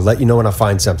 I'll let you know when I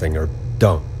find something, or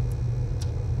don't.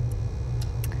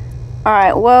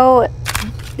 Alright, well,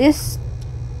 this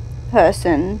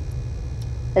person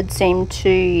had seemed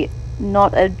to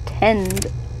not attend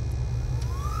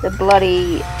the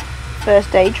bloody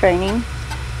first aid training.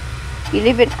 You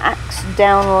live in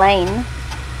Axedown Lane.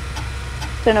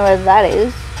 Don't know where that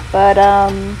is, but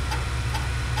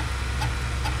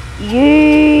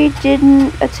you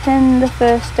didn't attend the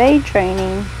first aid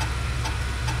training.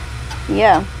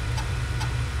 Yeah.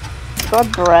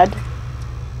 God, Brad.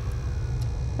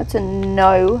 That's a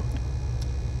no.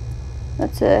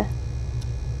 That's a...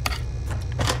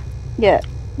 Yeah.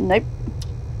 Nope.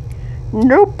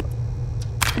 Nope.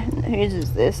 Whose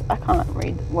is this? I can't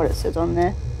read what it says on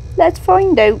there. Let's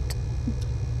find out.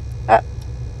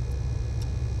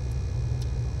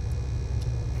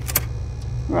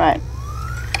 Right.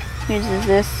 Whose is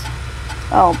this?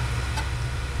 Oh.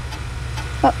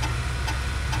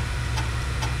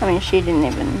 I mean, she didn't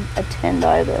even attend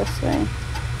either, so...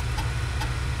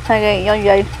 Okay,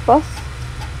 yo, boss.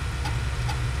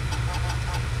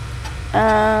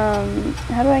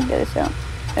 How do I get this out?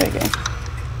 There we go.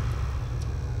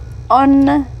 On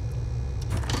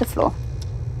the floor.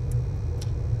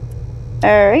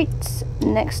 Alright,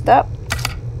 next up.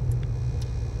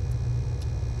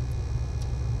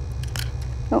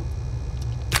 Oh.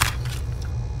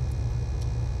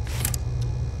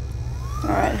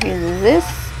 Alright, here's this.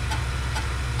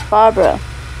 Barbara.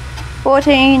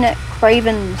 14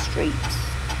 Craven Street.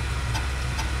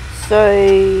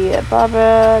 So,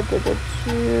 Barbara,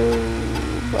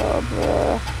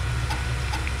 Barbara.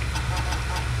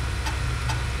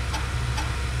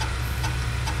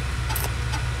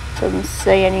 Doesn't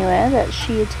say anywhere that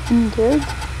she attended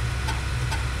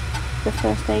the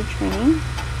first aid training.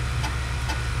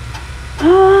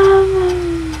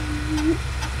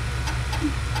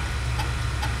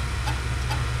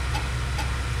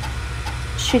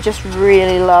 She just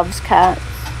really loves cats.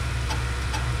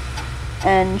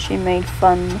 And she made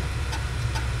fun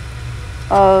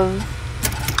of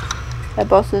her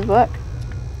boss's work.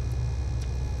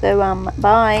 So,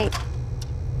 bye.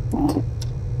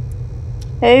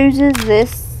 Whose is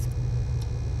this?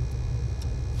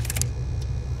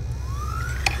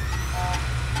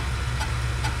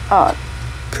 Oh.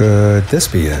 Could this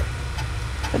be it?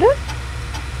 Could it?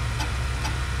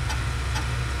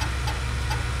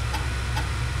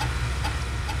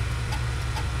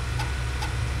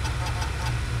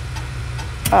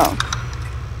 Oh.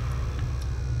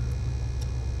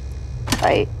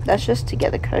 Wait, that's just to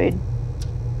get the code.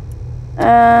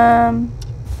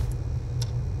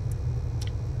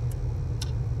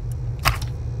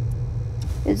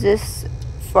 Is this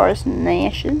Forest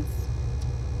Nashes?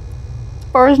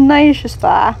 Forest Nashes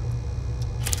fire.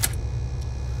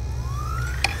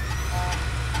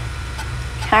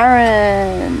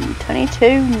 Karen,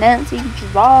 22 Nancy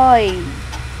Drive.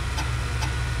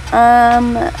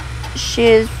 she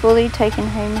is fully taking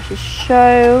Hamish's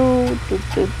show.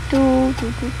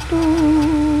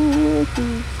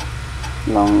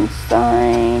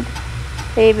 Alongside.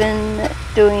 Even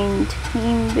doing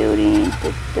team building.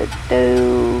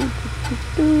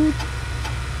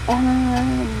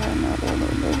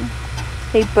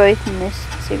 They both missed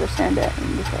Secret Santa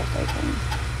in the first opening.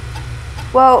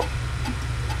 Well,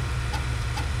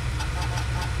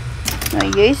 no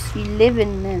use, you live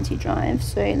in Nancy Drive,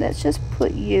 so let's just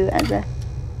put you as a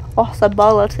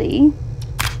possibility.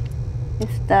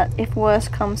 If worse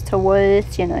comes to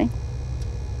worse, you know.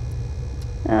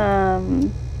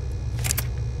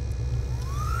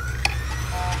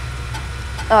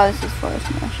 Oh, this is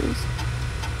Forest and Ashes.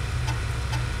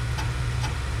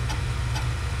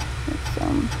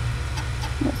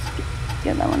 Let's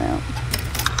get that one out.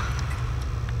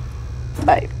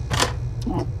 Bye.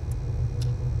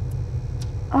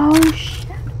 Oh shit.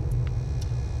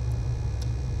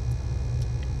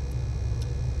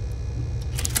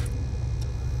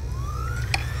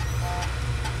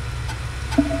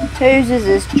 Whose is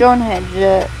this? John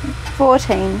Hedger,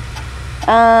 14.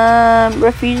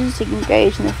 Refuses to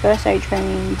engage in the first aid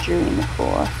training during the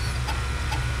course.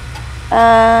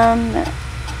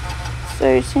 So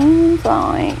it seems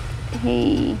like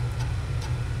he...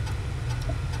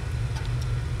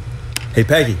 Hey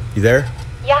Peggy, you there?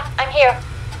 Yeah, I'm here.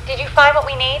 Did you find what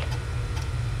we need?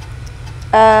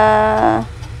 I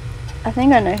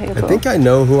think I know who to call. I think I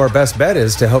know who our best bet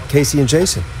is to help Casey and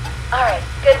Jason. Alright,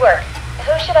 good work.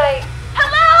 Who should I...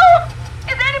 Hello?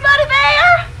 Is anybody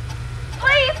there?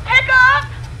 Please pick up.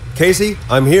 Casey,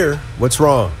 I'm here. What's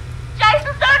wrong?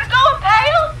 Jason started going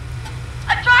pale.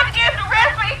 I tried to get him to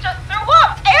rest, but he just threw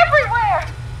up everywhere.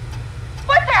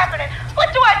 What's happening?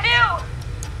 What do I do?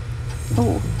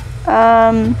 Oh.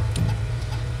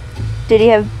 Did he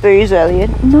have booze earlier?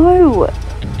 No.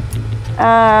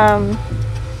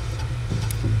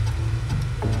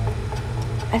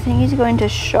 I think he's going to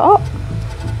shock.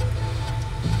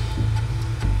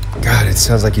 God, it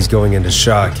sounds like he's going into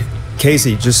shock.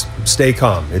 Casey, just stay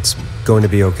calm. It's going to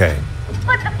be okay.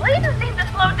 But the bleeding seemed to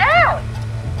slow down.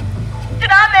 Did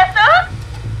I mess up?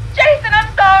 Jason,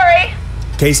 I'm sorry.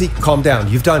 Casey, calm down.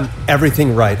 You've done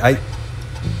everything right.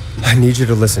 I need you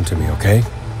to listen to me, okay?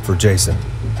 For Jason.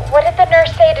 What did the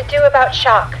nurse say to do about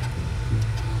shock?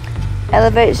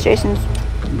 Elevates Jason's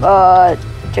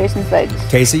legs.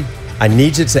 Casey, I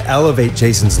need you to elevate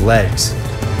Jason's legs.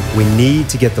 We need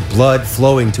to get the blood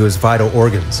flowing to his vital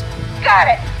organs. Got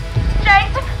it.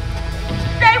 Jason,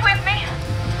 stay with me.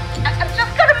 I'm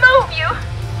just gonna move you.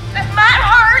 This might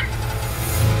hurt.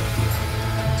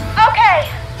 Okay.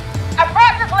 I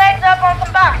propped his legs up on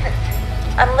some boxes.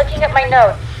 I'm looking at my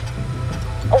notes.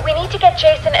 We need to get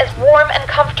Jason as warm and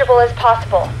comfortable as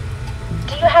possible.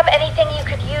 Do you have anything you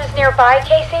could use nearby,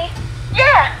 Casey?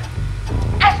 Yeah.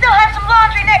 I still have some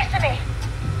laundry next to me.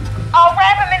 I'll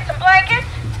wrap him in some blankets.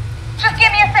 Just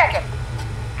give me a second.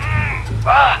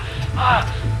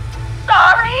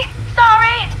 Sorry.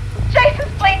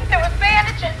 Jason's bleeding through his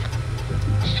bandages.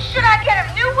 Should I get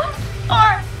him new ones?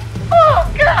 Or... Oh,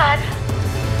 God.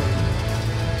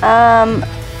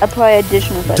 Apply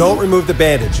additional pressure. Don't remove the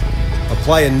bandage.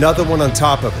 Apply another one on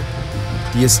top of it.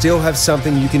 Do you still have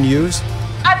something you can use?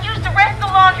 I've used the rest of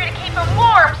the laundry to keep him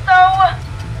warm, so...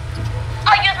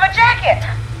 I'll use my jacket.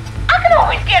 I can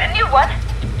always get a new one.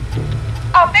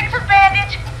 I'll fix his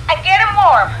bandage and get him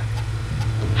warm.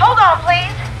 Hold on,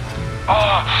 please.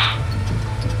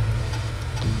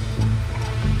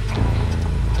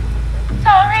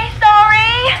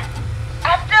 Sorry.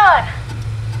 I'm done.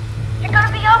 You're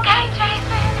gonna be okay,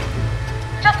 Jason.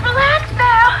 Just relax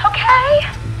now, okay?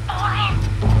 Oh, I'm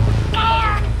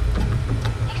scared.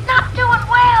 He's not doing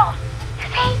well.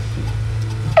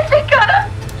 Is he gonna...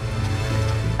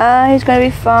 He's gonna be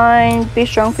fine. Be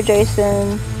strong for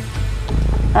Jason.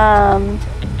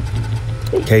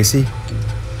 Casey,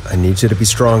 I need you to be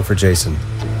strong for Jason.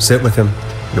 Sit with him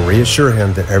and reassure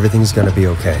him that everything's gonna be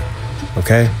okay.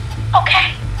 Okay?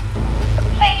 Okay.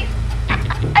 Please.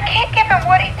 I can't give him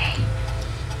what he needs.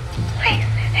 Please,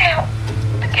 help.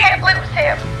 I can't lose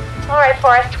him. Alright,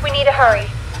 Forrest, we need to hurry.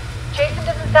 Jason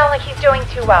doesn't sound like he's doing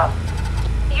too well.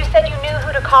 You said you knew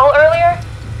who to call earlier?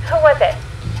 Who was it?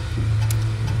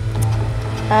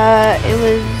 It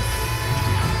was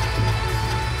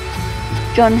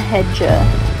John Hedger.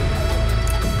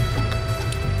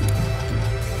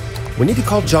 We need to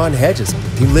call John Hedges.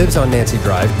 He lives on Nancy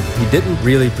Drive. He didn't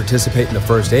really participate in the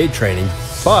first aid training,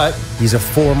 but he's a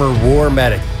former war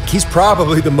medic. He's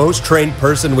probably the most trained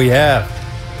person we have.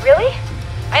 Really?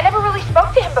 I never really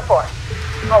spoke to him before.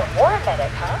 A war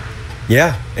medic, huh?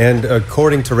 Yeah, and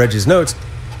according to Reggie's notes,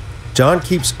 John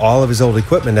keeps all of his old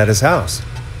equipment at his house.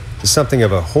 He's something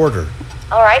of a hoarder.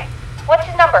 All right. What's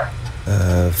his number?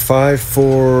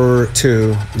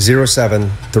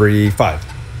 5420735.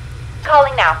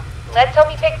 Calling now. Let's hope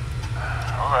he picks. Who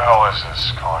the hell is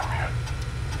this calling me?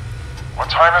 What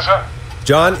time is it?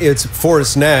 John, it's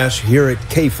Forrest Nash here at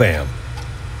K-Fam.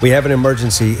 We have an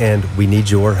emergency and we need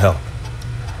your help.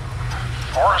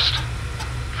 Forrest,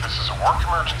 if this is a work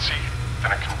emergency,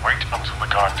 then it can wait until the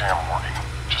goddamn morning.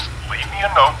 Just leave me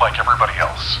a note like everybody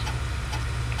else.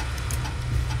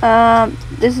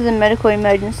 This is a medical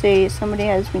emergency. Somebody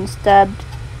has been stabbed.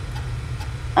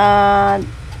 A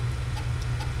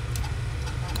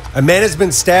man has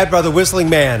been stabbed by the Whistling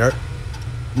Man, or...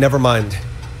 Never mind.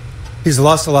 He's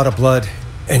lost a lot of blood,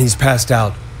 and he's passed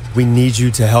out. We need you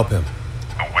to help him.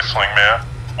 The Whistling Man?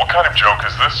 What kind of joke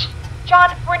is this?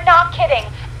 John, we're not kidding.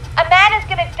 A man is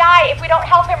gonna die if we don't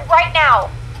help him right now.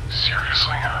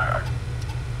 Seriously? I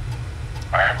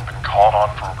haven't been called on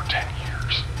for over 10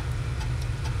 years.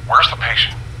 Where's the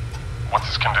patient? What's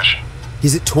his condition?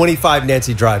 He's at 25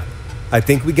 Nancy Drive. I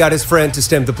think we got his friend to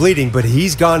stem the bleeding, but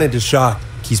he's gone into shock.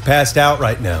 He's passed out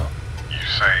right now. You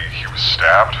say he was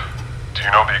stabbed? Do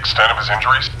you know the extent of his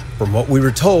injuries? From what we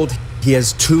were told, he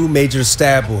has 2 major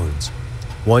stab wounds.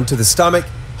 One to the stomach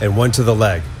and one to the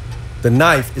leg. The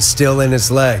knife is still in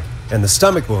his leg, and the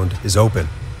stomach wound is open.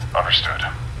 Understood.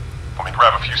 Let me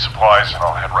grab a few supplies and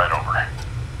I'll head right over.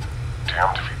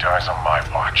 Damned if he dies on my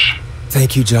watch.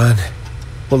 Thank you, John.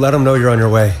 We'll let him know you're on your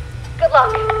way. Good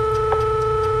luck.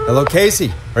 Hello,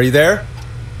 Casey. Are you there?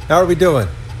 How are we doing?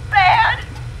 Bad.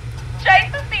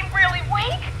 Jason seemed really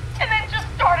weak and then just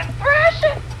started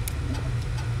thrashing.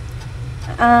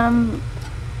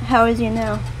 How is he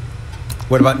now?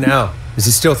 What about now? Is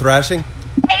he still thrashing?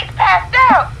 He's passed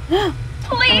out.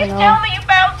 Please no. tell me you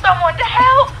found someone to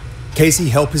help. Casey,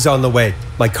 help is on the way.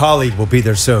 My colleague will be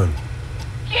there soon.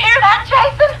 You hear that,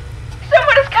 Jason?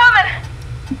 Someone is coming.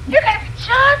 You're gonna be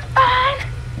just fine.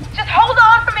 Just hold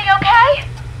on for me, okay?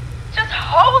 Just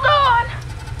hold on.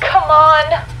 Come on.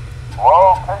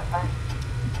 Hello, Casey.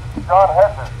 John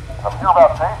Hedges. I'm here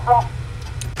about Jason.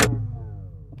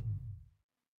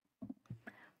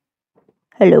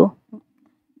 Hello.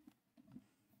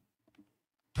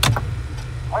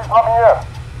 Please let me in.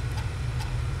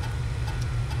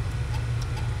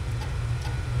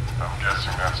 I'm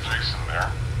guessing that's Jason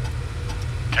there.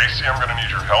 Casey, I'm gonna need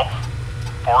your help.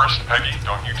 Forrest, Peggy,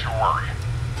 don't you two worry.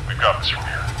 We've got this from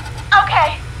here.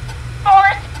 Okay.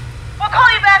 Forrest, we'll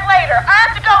call you back later. I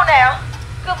have to go now.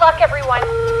 Good luck, everyone.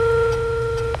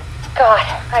 God,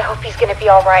 I hope he's gonna be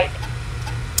all right.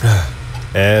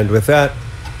 And with that,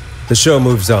 the show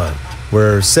moves on.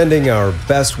 We're sending our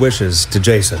best wishes to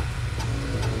Jason.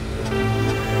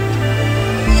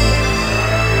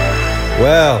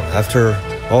 Well, after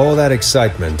all that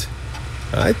excitement,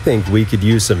 I think we could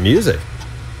use some music.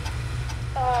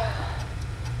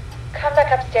 Come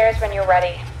back upstairs when you're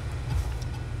ready.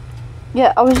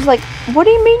 Yeah, I was just like, what do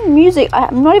you mean music?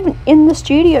 I'm not even in the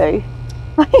studio.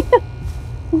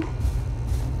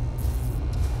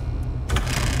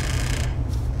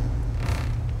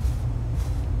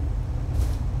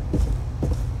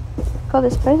 God,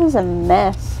 this place is a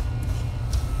mess.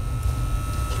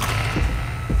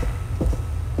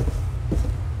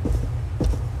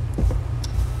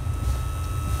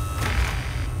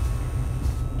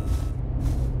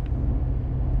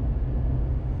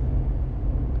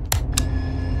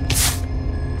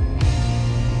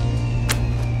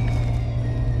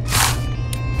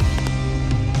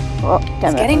 Oh,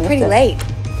 damn It's it, getting I pretty missed late.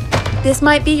 This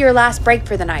might be your last break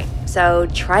for the night, so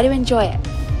try to enjoy it.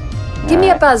 Give me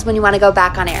a buzz when you want to go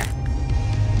back on air.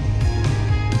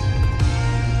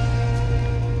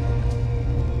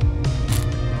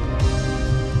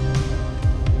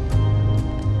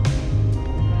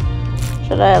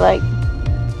 Should I like...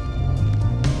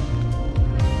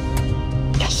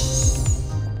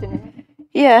 Yes!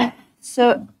 Yeah,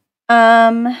 so,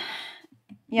 yeah,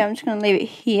 I'm just going to leave it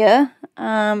here.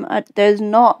 There's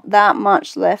not that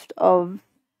much left of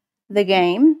the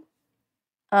game.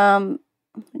 Let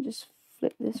me just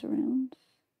flip this around.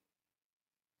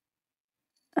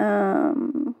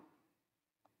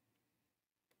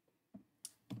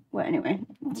 Well, anyway.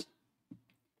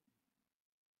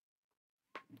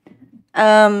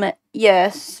 Yeah,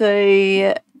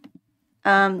 so,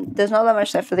 there's not that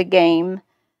much left for the game,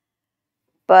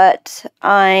 but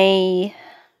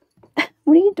what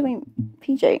are you doing,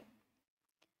 PJ?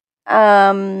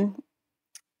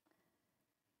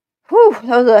 Whew, that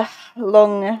was a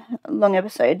long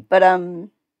episode, but,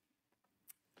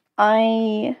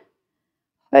 I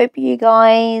hope you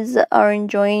guys are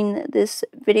enjoying this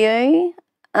video.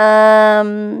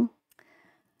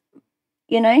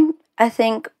 I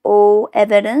think all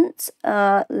evidence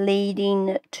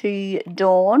leading to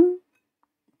Dawn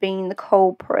being the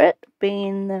culprit,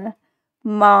 being the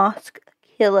mask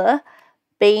killer,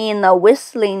 being the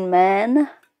whistling man.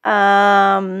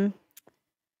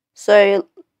 So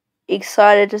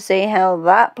excited to see how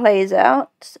that plays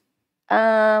out.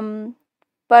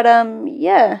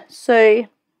 Yeah, so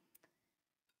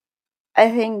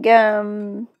I think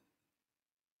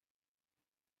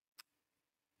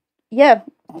yeah,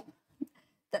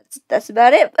 that's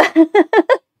about it.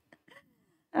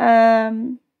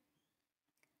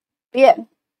 Yeah,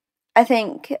 I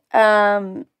think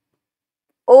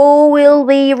all will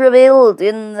be revealed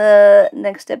in the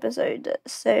next episode,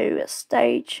 so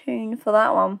stay tuned for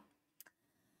that one.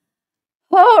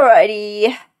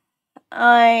 Alrighty,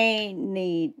 I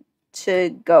need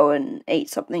to go and eat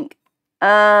something.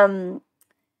 If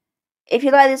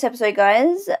you like this episode,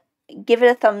 guys, give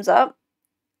it a thumbs up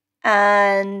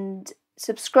and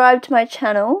subscribe to my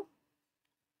channel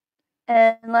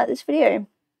and like this video.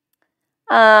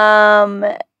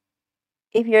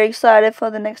 If you're excited for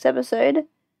the next episode,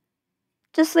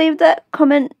 just leave that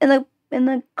comment in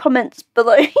the comments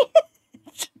below.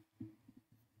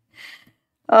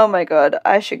 Oh my god,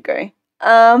 I should go.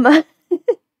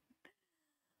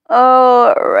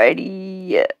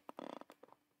 Alrighty.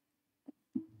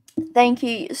 Thank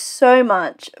you so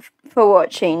much for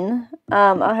watching.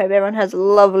 I hope everyone has a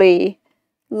lovely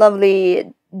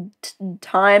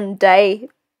time, day,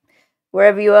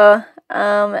 wherever you are.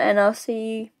 And I'll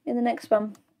see you in the next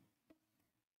one.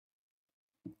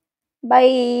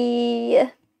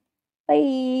 Bye.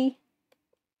 Bye.